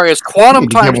 Really I'm sorry. It's quantum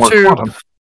need to get times more 2. quantum.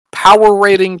 power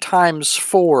rating times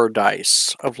 4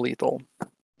 dice of lethal.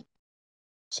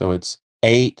 So it's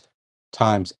 8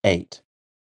 times 8.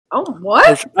 Oh, what?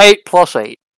 It's 8 plus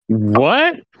 8.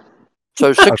 What?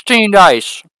 So 16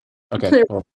 dice. Okay.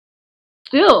 Well,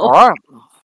 Still. All right.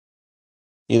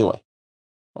 either way.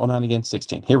 Roll 9 again,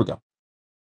 16. Here we go.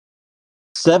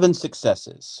 7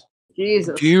 successes.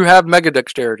 Jesus. Do you have mega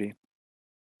dexterity?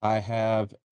 I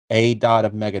have a dot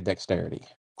of mega dexterity.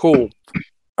 Cool.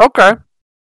 Okay.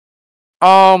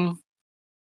 We'll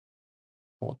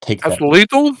take That's that.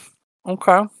 lethal?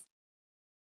 Okay.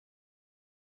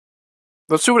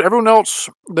 Let's see what everyone else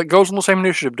that goes on the same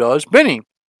initiative does. Benny,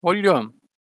 what are you doing?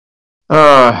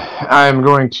 I'm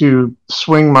going to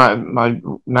swing my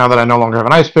now that I no longer have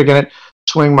an ice pick in it,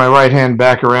 swing my right hand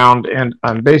back around, and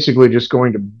I'm basically just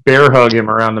going to bear hug him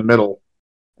around the middle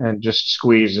and just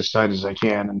squeeze as tight as I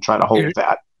can and try to hold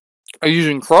that. Are you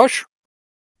using crush?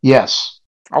 Yes.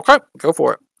 Okay, go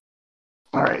for it.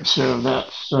 All right, so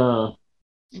that's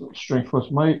strength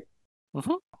plus might.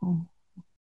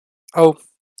 Oh,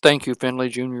 thank you, Finley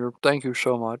Jr. Thank you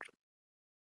so much.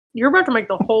 You're about to make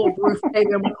the whole roof cave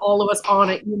in with all of us on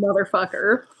it, you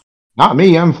motherfucker. Not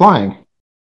me, I'm flying.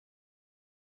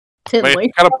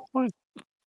 Tinley. Got a point.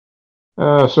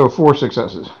 So 4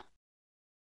 successes.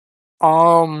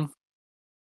 Was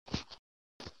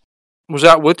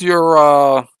that with your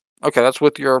okay, that's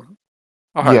with your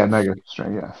okay. Yeah, mega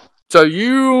strength, yeah. So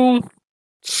you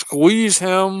squeeze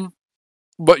him,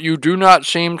 but you do not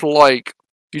seem to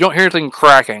you don't hear anything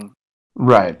cracking.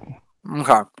 Right.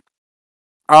 Okay.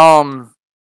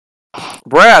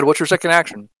 Brad, what's your second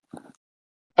action?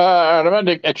 I'm not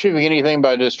achieving anything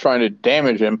by just trying to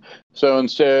damage him. So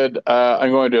instead,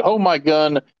 I'm going to hold my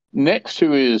gun next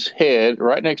to his head,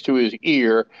 right next to his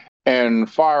ear, and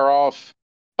fire off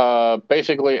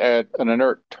basically at an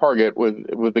inert target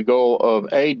with the goal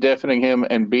of A, deafening him,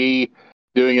 and B,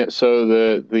 doing it so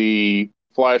that the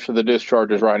flash of the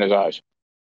discharge is right in his eyes.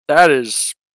 That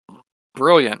is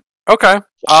brilliant. Okay.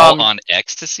 All on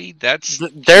ecstasy? That's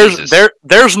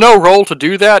There's no roll to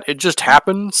do that. It just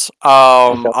happens.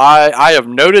 I have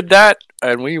noted that,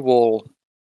 and I will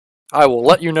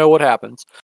let you know what happens.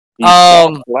 He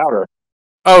squawks louder.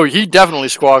 Oh, he definitely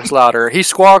squawks louder. He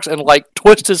squawks and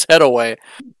twists his head away.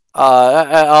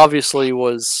 That obviously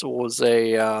was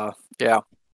a yeah.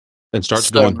 And starts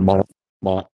going mop,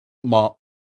 mop, mop,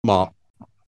 mop.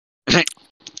 See,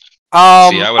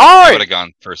 I would have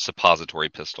gone for a suppository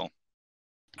pistol.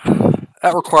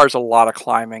 That requires a lot of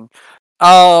climbing.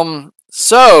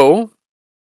 So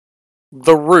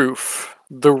the roof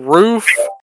is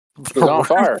on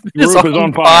fire. The roof is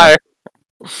on fire.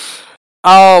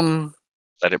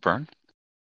 Let it burn.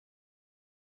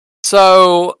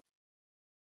 So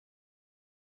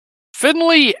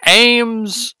Finley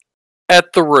aims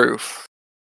at the roof.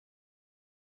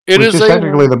 Which is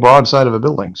technically the broadside of a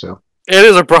building, so. It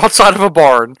is a broadside of a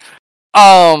barn.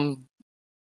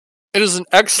 It is an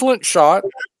excellent shot.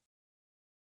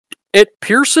 It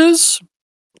pierces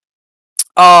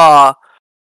the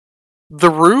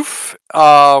roof.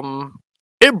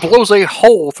 It blows a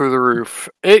hole through the roof.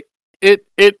 It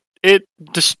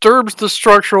disturbs the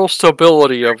structural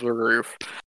stability of the roof.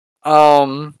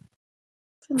 From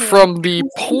the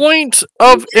point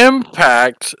of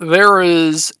impact, there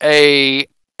is a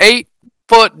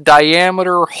 8-foot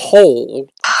diameter hole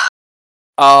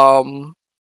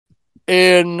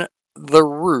in the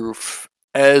roof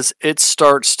as it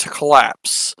starts to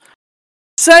collapse.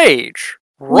 Sage,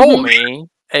 roll me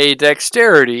a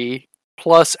dexterity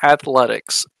plus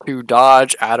athletics to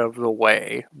dodge out of the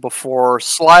way before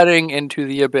sliding into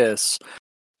the abyss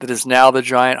that is now the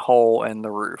giant hole in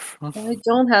the roof. I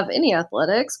don't have any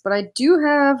athletics, but I do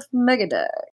have Megadex.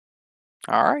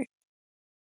 Alright.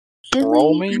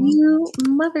 Roll me. You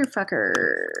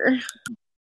motherfucker.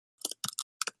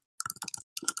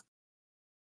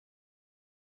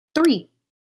 3.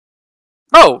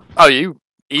 Oh, you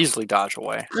easily dodge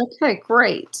away. Okay,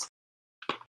 great.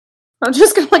 I'm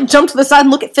just gonna jump to the side and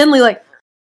look at Finley what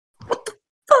the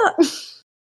fuck?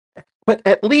 But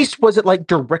at least was it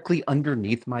directly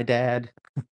underneath my dad?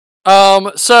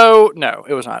 So no,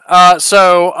 it was not.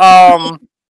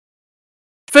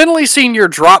 Finley Sr.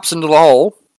 drops into the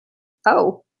hole.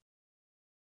 Oh.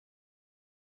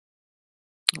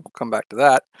 We'll come back to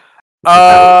that.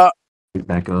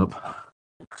 Back up.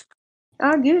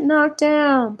 I get knocked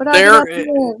down, but there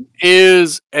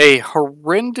is a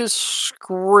horrendous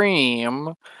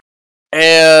scream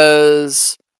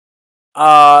as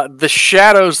the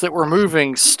shadows that were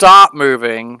moving stop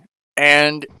moving,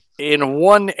 and in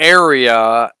one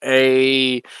area,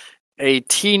 a a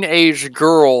teenage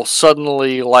girl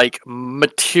suddenly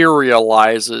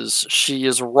materializes. She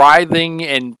is writhing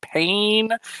in pain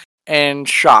and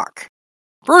shock.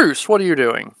 Bruce, what are you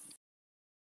doing?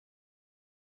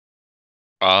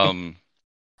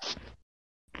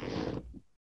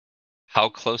 How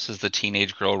close is the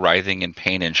teenage girl writhing in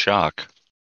pain and shock?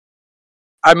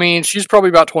 I mean, she's probably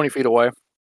about 20 feet away.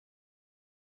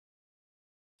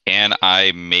 Can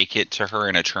I make it to her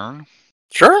in a turn?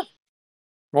 Sure.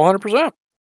 100%.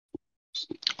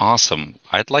 Awesome.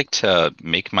 I'd like to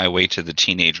make my way to the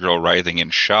teenage girl writhing in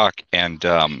shock and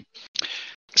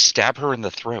stab her in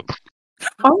the throat.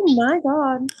 Oh my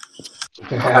god.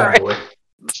 Right.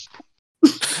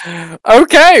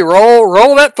 Okay,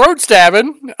 roll that throat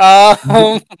stabbing.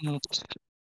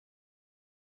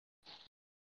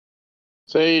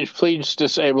 Sage, please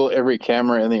disable every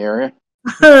camera in the area.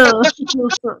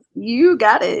 You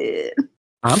got it.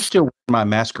 I'm still wearing my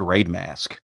masquerade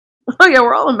mask. Oh yeah,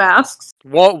 we're all in masks.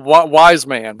 What wise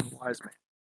man? Wise man.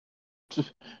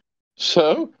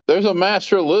 So there's a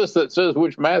master list that says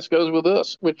which mask goes with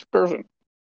us, which person.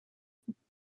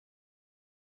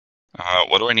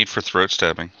 What do I need for throat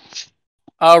stabbing?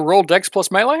 Roll Dex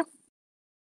plus melee.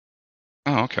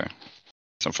 Oh, okay.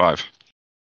 So 5.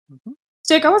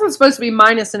 Stick, I wasn't supposed to be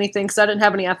minus anything because I didn't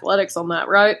have any athletics on that,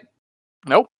 right?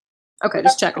 Nope. Okay,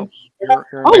 just checking. You're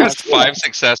Oh, I got shit. 5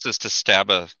 successes to stab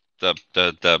the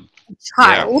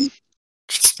Child.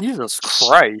 Jesus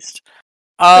Christ.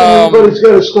 Everybody's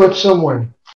got to start somewhere.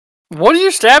 What are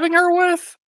you stabbing her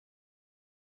with?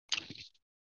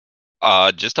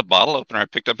 Just a bottle opener I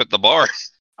picked up at the bar.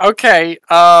 Okay,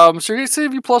 so you're gonna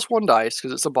save you plus 1 dice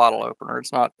because it's a bottle opener.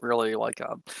 It's not really like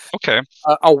Okay.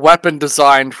 a weapon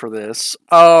designed for this.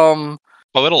 Oh,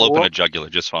 it'll open Roll- a jugular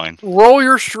just fine. Roll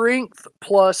your strength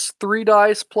plus 3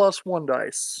 dice plus 1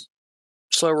 dice.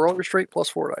 So roll your strength plus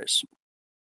 4 dice.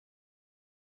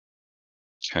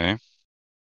 Okay.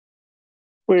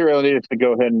 We really need to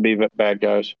go ahead and be bad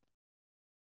guys.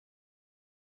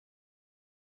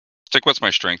 Stick, what's my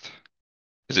strength?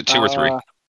 Is it 2 or 3?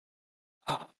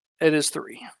 It is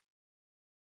 3.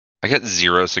 I got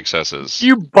 0 successes.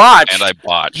 You botched. And I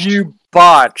botched. You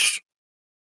botched.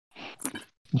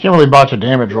 You can't really botch a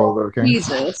damage roll, though, can you?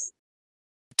 Jesus.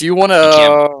 Do you want You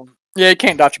to? Yeah, you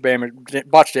can't botch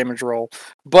damage roll,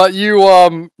 but you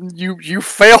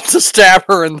fail to stab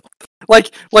her and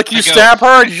like you I go, stab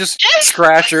her and you just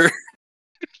scratch her.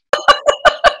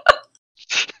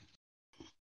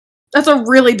 That's a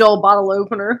really dull bottle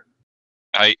opener.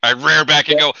 I rear back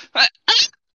and go,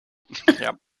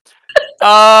 Little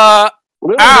Ow.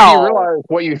 did you realize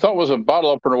what you thought was a bottle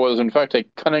opener was, in fact, a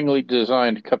cunningly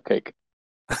designed cupcake.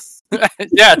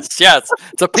 yes.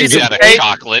 It's a piece is of that a cake.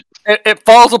 chocolate? It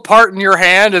falls apart in your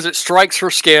hand as it strikes her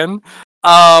skin.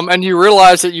 And you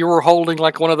realize that you were holding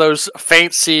like one of those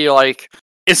fancy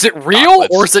is it real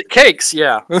Chocolates. or is it cakes?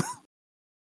 Yeah.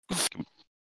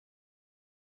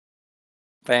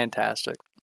 Fantastic.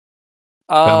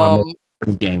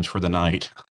 Games for the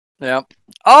night. Yep.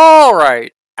 All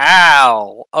right.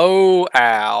 Al. Oh,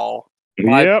 Al.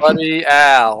 My Yep. buddy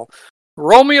Al.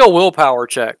 Roll me a willpower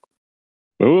check.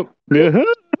 Oh. Okay.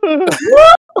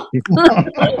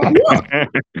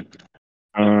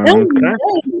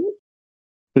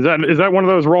 Is that one of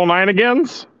those roll 9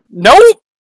 agains? Nope.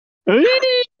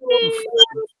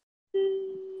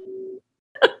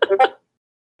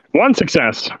 One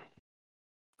success.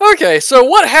 Okay, so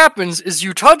what happens is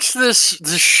you touch this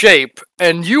shape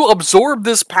and you absorb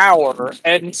this power,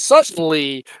 and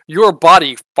suddenly your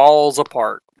body falls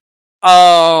apart.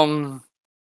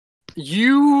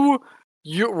 You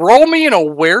roll me an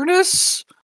awareness.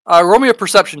 Roll me a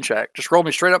perception check. Just roll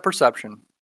me straight up perception.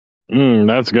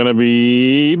 That's gonna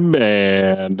be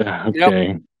bad. Okay.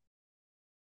 Yep.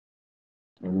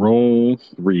 Roll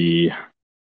 3.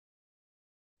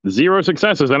 0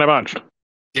 successes and a botch.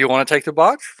 Do you want to take the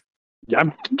botch?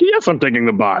 Yes, I'm taking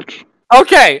the botch.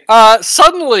 Okay.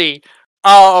 Suddenly,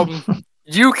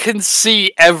 you can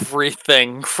see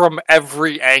everything from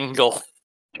every angle.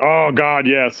 Oh God,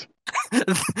 yes.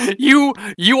 You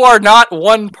are not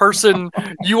one person.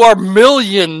 You are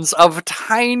millions of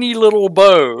tiny little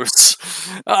bows,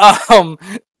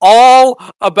 all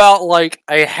about like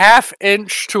a half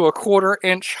inch to a quarter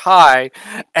inch high,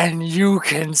 and you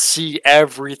can see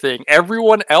everything.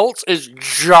 Everyone else is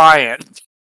giant.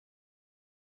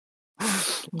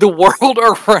 The world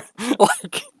around,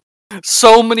 like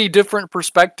so many different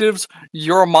perspectives.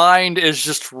 Your mind is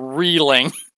just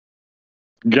reeling.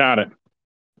 Got it.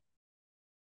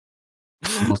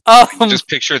 Just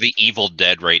picture the Evil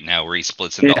Dead right now, where he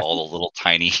splits into all the little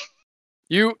tiny.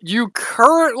 You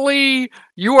currently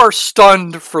you are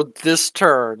stunned for this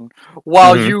turn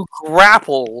while you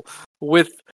grapple with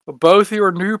both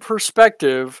your new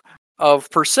perspective of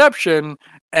perception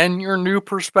and your new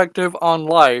perspective on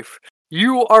life.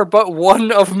 You are but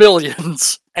one of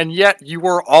millions, and yet you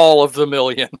are all of the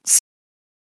millions.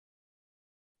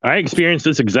 I experienced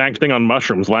this exact thing on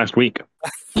mushrooms last week.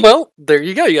 Well, there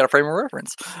you go. You got a frame of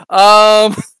reference.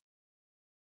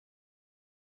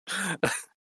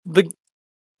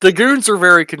 The goons are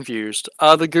very confused.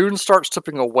 The goon starts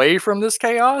tipping away from this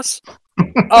chaos.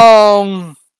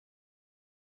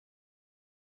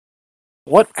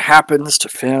 What happens to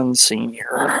Finn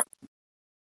Senior?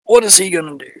 What is he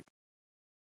gonna do?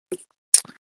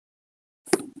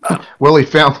 Well, he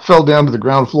fell down to the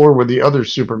ground floor with the other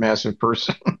supermassive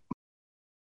person.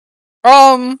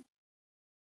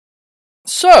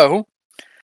 So,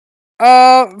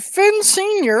 Finn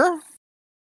Senior,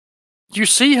 you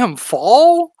see him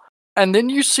fall, and then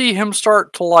you see him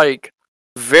start to like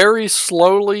very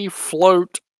slowly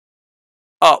float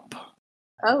up.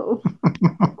 Oh.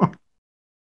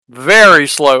 Very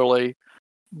slowly.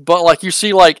 But like you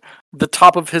see like the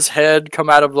top of his head come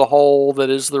out of the hole that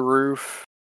is the roof,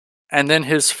 and then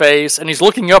his face, and he's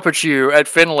looking up at you, at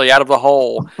Finley, out of the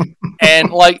hole.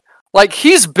 And like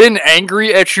he's been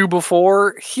angry at you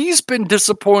before, he's been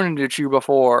disappointed at you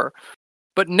before,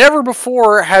 but never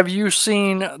before have you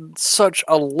seen such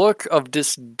a look of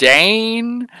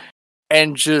disdain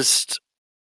and just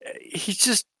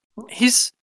he's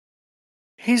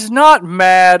not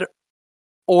mad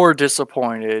or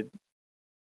disappointed.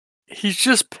 He's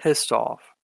just pissed off.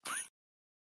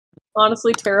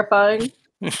 Honestly terrifying.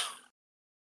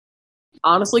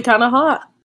 Honestly kind of hot.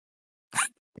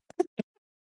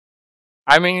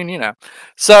 I mean, you know.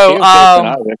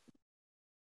 So,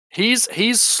 he's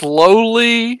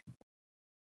slowly,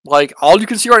 like, all you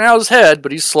can see right now is his head,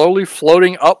 but he's slowly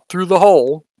floating up through the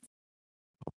hole.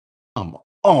 Come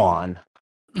on.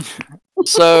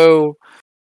 So,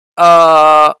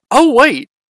 oh wait,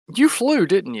 you flew,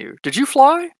 didn't you? Did you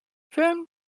fly, Finn?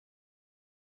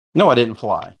 No, I didn't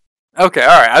fly. Okay,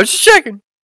 all right. I was just checking.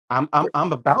 I'm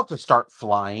about to start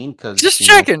flying because Just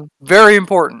checking. Very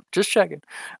important. Just checking.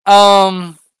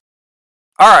 All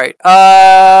right.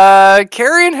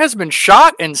 Carrion has been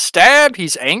shot and stabbed.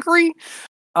 He's angry.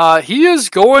 He is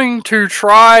going to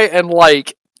try and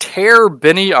like tear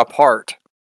Benny apart.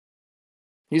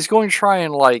 He's going to try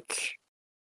and like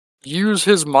use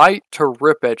his might to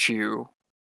rip at you.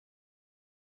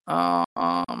 I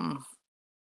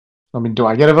mean, do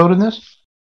I get a vote in this?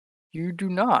 You do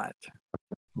not.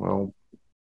 Well,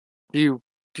 Do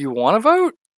you want to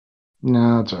vote?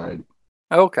 no, it's all right.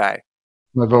 Okay.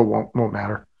 My vote won't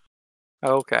matter.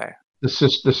 Okay. The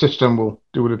system will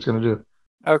do what it's going to do.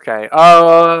 Okay.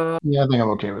 Yeah, I think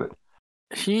I'm okay with it.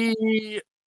 He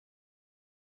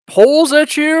pulls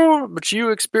at you, but you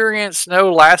experience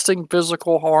no lasting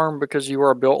physical harm because you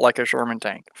are built like a Sherman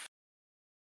tank.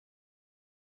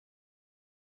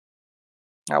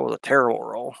 That was a terrible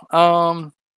roll.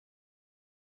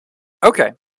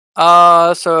 Okay.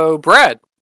 So Brad.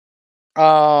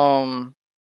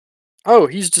 Oh,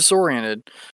 he's disoriented.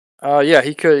 Yeah,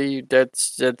 he could.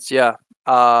 That's yeah.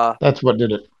 That's what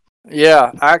did it.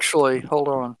 Yeah, actually, hold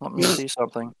on. Let me see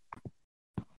something.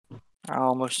 I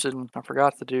almost didn't. I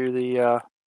forgot to do the.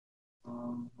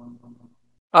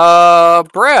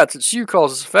 Brad, since you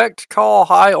cause this effect, call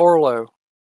high or low.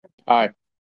 Hi.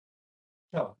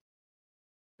 Oh.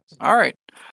 All right.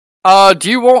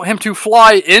 Do you want him to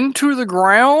fly into the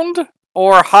ground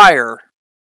or higher?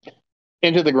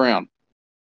 Into the ground.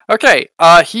 Okay.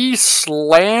 He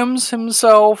slams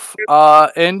himself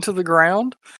into the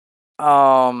ground.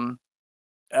 At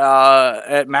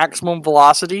maximum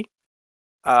velocity.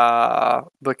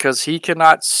 Because he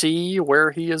cannot see where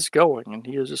he is going and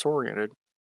he is disoriented.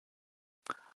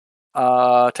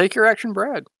 Take your action,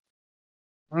 Brad.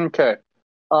 Okay.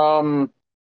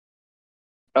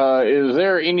 Is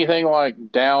there anything like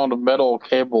downed metal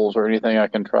cables or anything I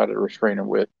can try to restrain him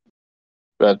with?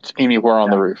 That's anywhere on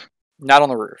the roof. Not on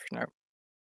the roof, no.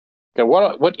 Okay.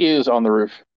 What is on the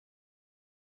roof?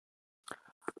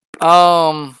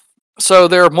 So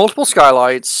there are multiple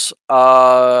skylights.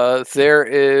 There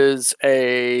is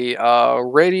a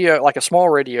radio, like a small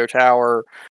radio tower.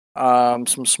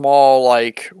 Some small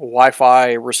like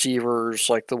Wi-Fi receivers,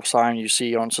 like the sign you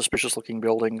see on suspicious-looking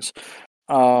buildings.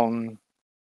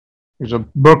 There's a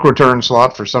book return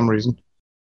slot for some reason.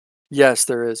 Yes,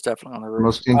 there is definitely on the roof.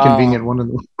 Most inconvenient one in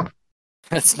the world.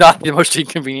 It's not the most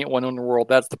inconvenient one in the world.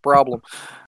 That's the problem.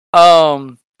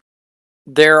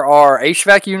 There are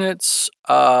HVAC units.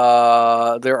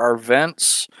 There are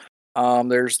vents.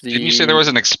 There's the. Didn't you say there was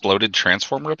an exploded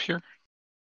transformer up here?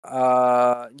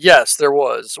 Yes, there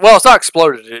was. Well, it's not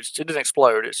exploded. It didn't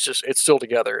explode. It's still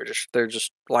together. They're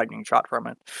just lightning shot from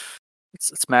it.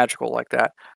 It's magical like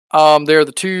that. There are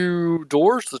the two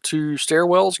doors, the two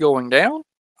stairwells going down.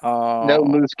 No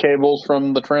loose cables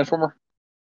from the transformer?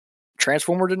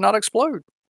 Transformer did not explode.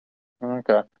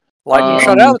 Okay. Lightning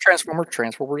shot out of the transformer.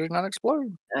 Transformer did not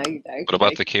explode. What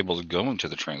about the cables going to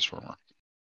the transformer?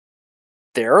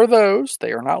 There are those.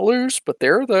 They are not loose, but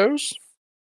there are those.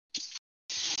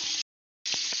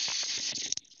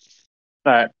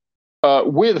 All right.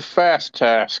 With fast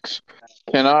tasks,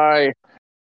 can I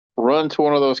run to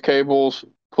one of those cables,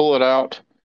 pull it out,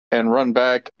 and run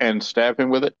back and stab him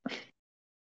with it?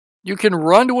 You can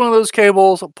run to one of those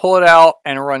cables, pull it out,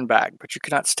 and run back, but you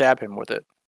cannot stab him with it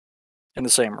in the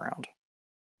same round.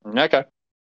 Okay.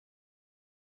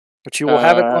 But you will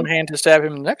have it on hand to stab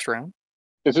him in the next round.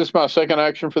 Is this my second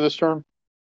action for this turn?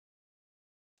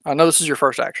 No, this is your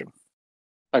first action.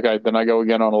 Okay, then I go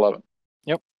again on 11.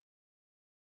 Yep.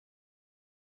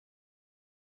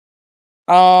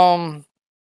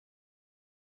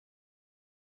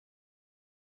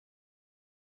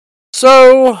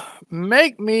 So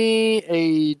make me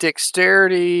a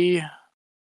dexterity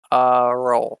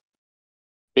roll.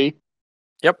 B?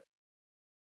 Yep.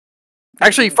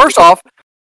 Actually, first off,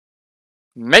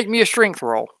 make me a strength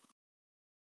roll.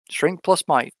 Strength plus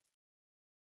might.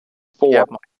 4. Yeah,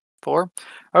 4.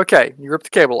 Okay, you rip the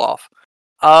cable off.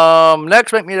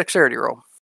 Next, make me a dexterity roll.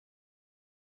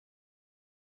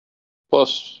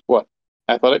 Plus what?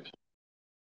 Athletics?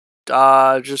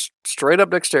 Just straight up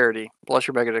dexterity plus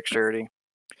your mega dexterity.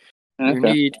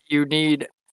 Okay. You need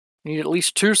at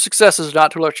least 2 successes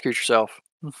not to electrocute yourself.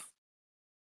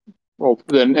 Well,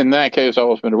 then in that case, I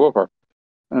will spend a willpower.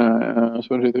 1,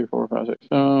 2, 3, 4, 5, 6.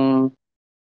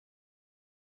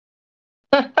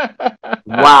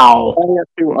 Wow.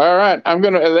 All right, I'm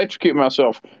going to electrocute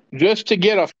myself just to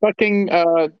get a fucking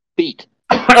beat.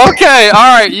 Okay,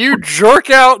 all right. You jerk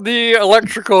out the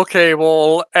electrical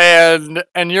cable, and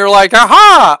you're like,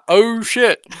 "Aha! Oh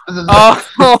shit!"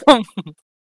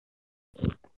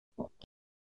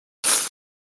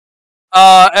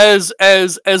 As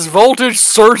voltage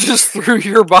surges through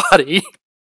your body,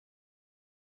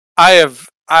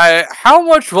 how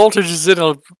much voltage is in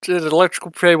an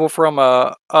electrical cable from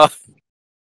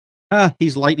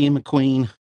He's Lightning McQueen.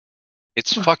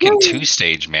 It's fucking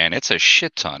 2-stage, man. It's a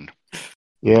shit ton.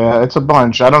 Yeah, it's a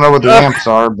bunch. I don't know what the amps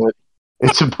are, but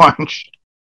it's a bunch.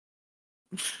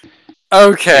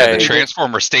 Okay. Yeah, the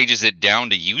transformer stages it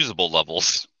down to usable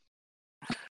levels.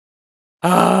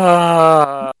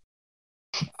 All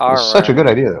Such a good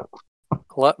idea, though.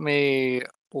 Let me.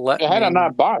 Had I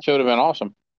not botched, it would have been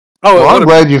awesome. Oh, well, I'm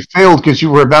glad you failed because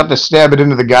you were about to stab it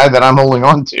into the guy that I'm holding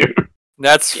on to.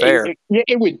 That's fair.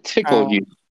 It would tickle you.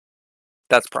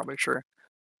 That's probably true.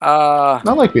 I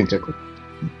like being tickled.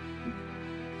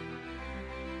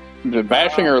 Is it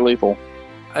bashing or lethal?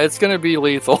 It's going to be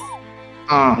lethal.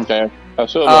 Okay. I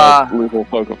still have a lethal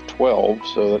cloak of 12,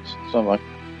 so that's something.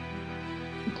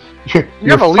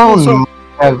 Your phone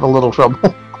have a little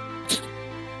trouble.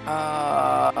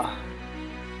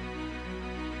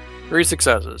 3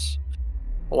 successes.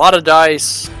 A lot of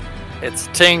dice. It's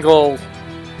a tingle.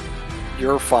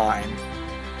 You're fine.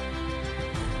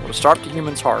 It'll start the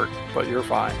human's heart, but you're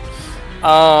fine.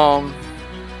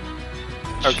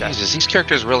 Okay. Jesus, these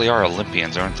characters really are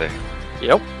Olympians, aren't they?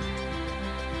 Yep.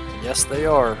 Yes, they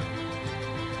are.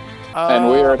 And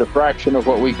we are at a fraction of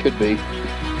what we could be.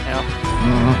 Yeah.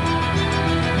 Mm-hmm.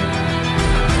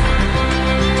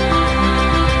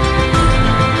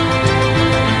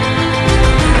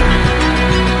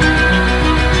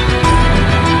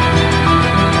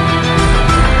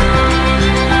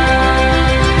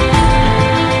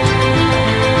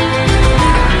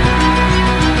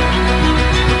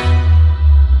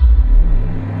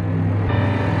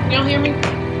 Y'all hear me?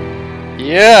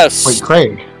 Yes. Wait,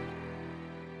 Craig.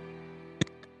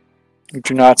 You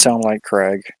do not sound like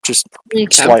Craig. Just Okay.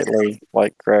 slightly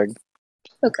like Craig.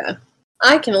 Okay.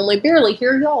 I can only barely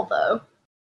hear y'all, though.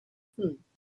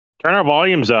 Turn our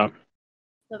volumes up.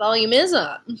 The volume is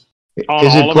up. On Is all it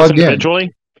of us plugged in?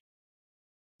 individually.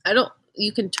 I don't.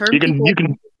 You can turn. You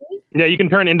can. Yeah, you can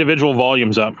turn individual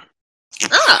volumes up.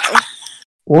 Oh.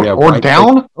 Or, Yeah, or right.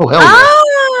 down? Oh, hell yeah.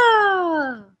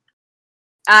 Ah!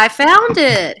 I found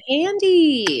it.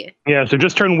 Handy. Yeah, so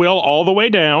just turn Will all the way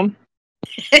down.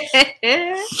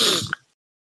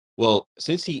 Well,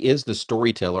 since he is the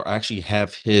storyteller, I actually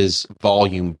have his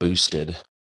volume boosted.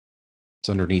 It's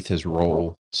underneath his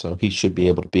role, so he should be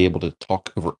able to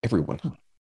talk over everyone.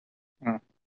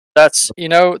 That's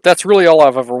that's really all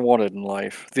I've ever wanted in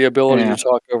life. The ability Yeah. to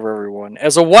talk over everyone.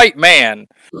 As a white man,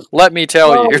 let me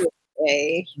tell you,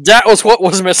 Okay. that was what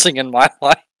was missing in my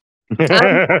life.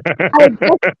 I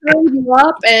just screwed you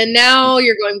up, and now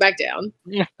you're going back down.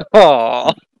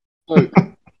 Oh, So,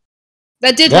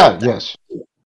 That did yeah, help. Though. yes.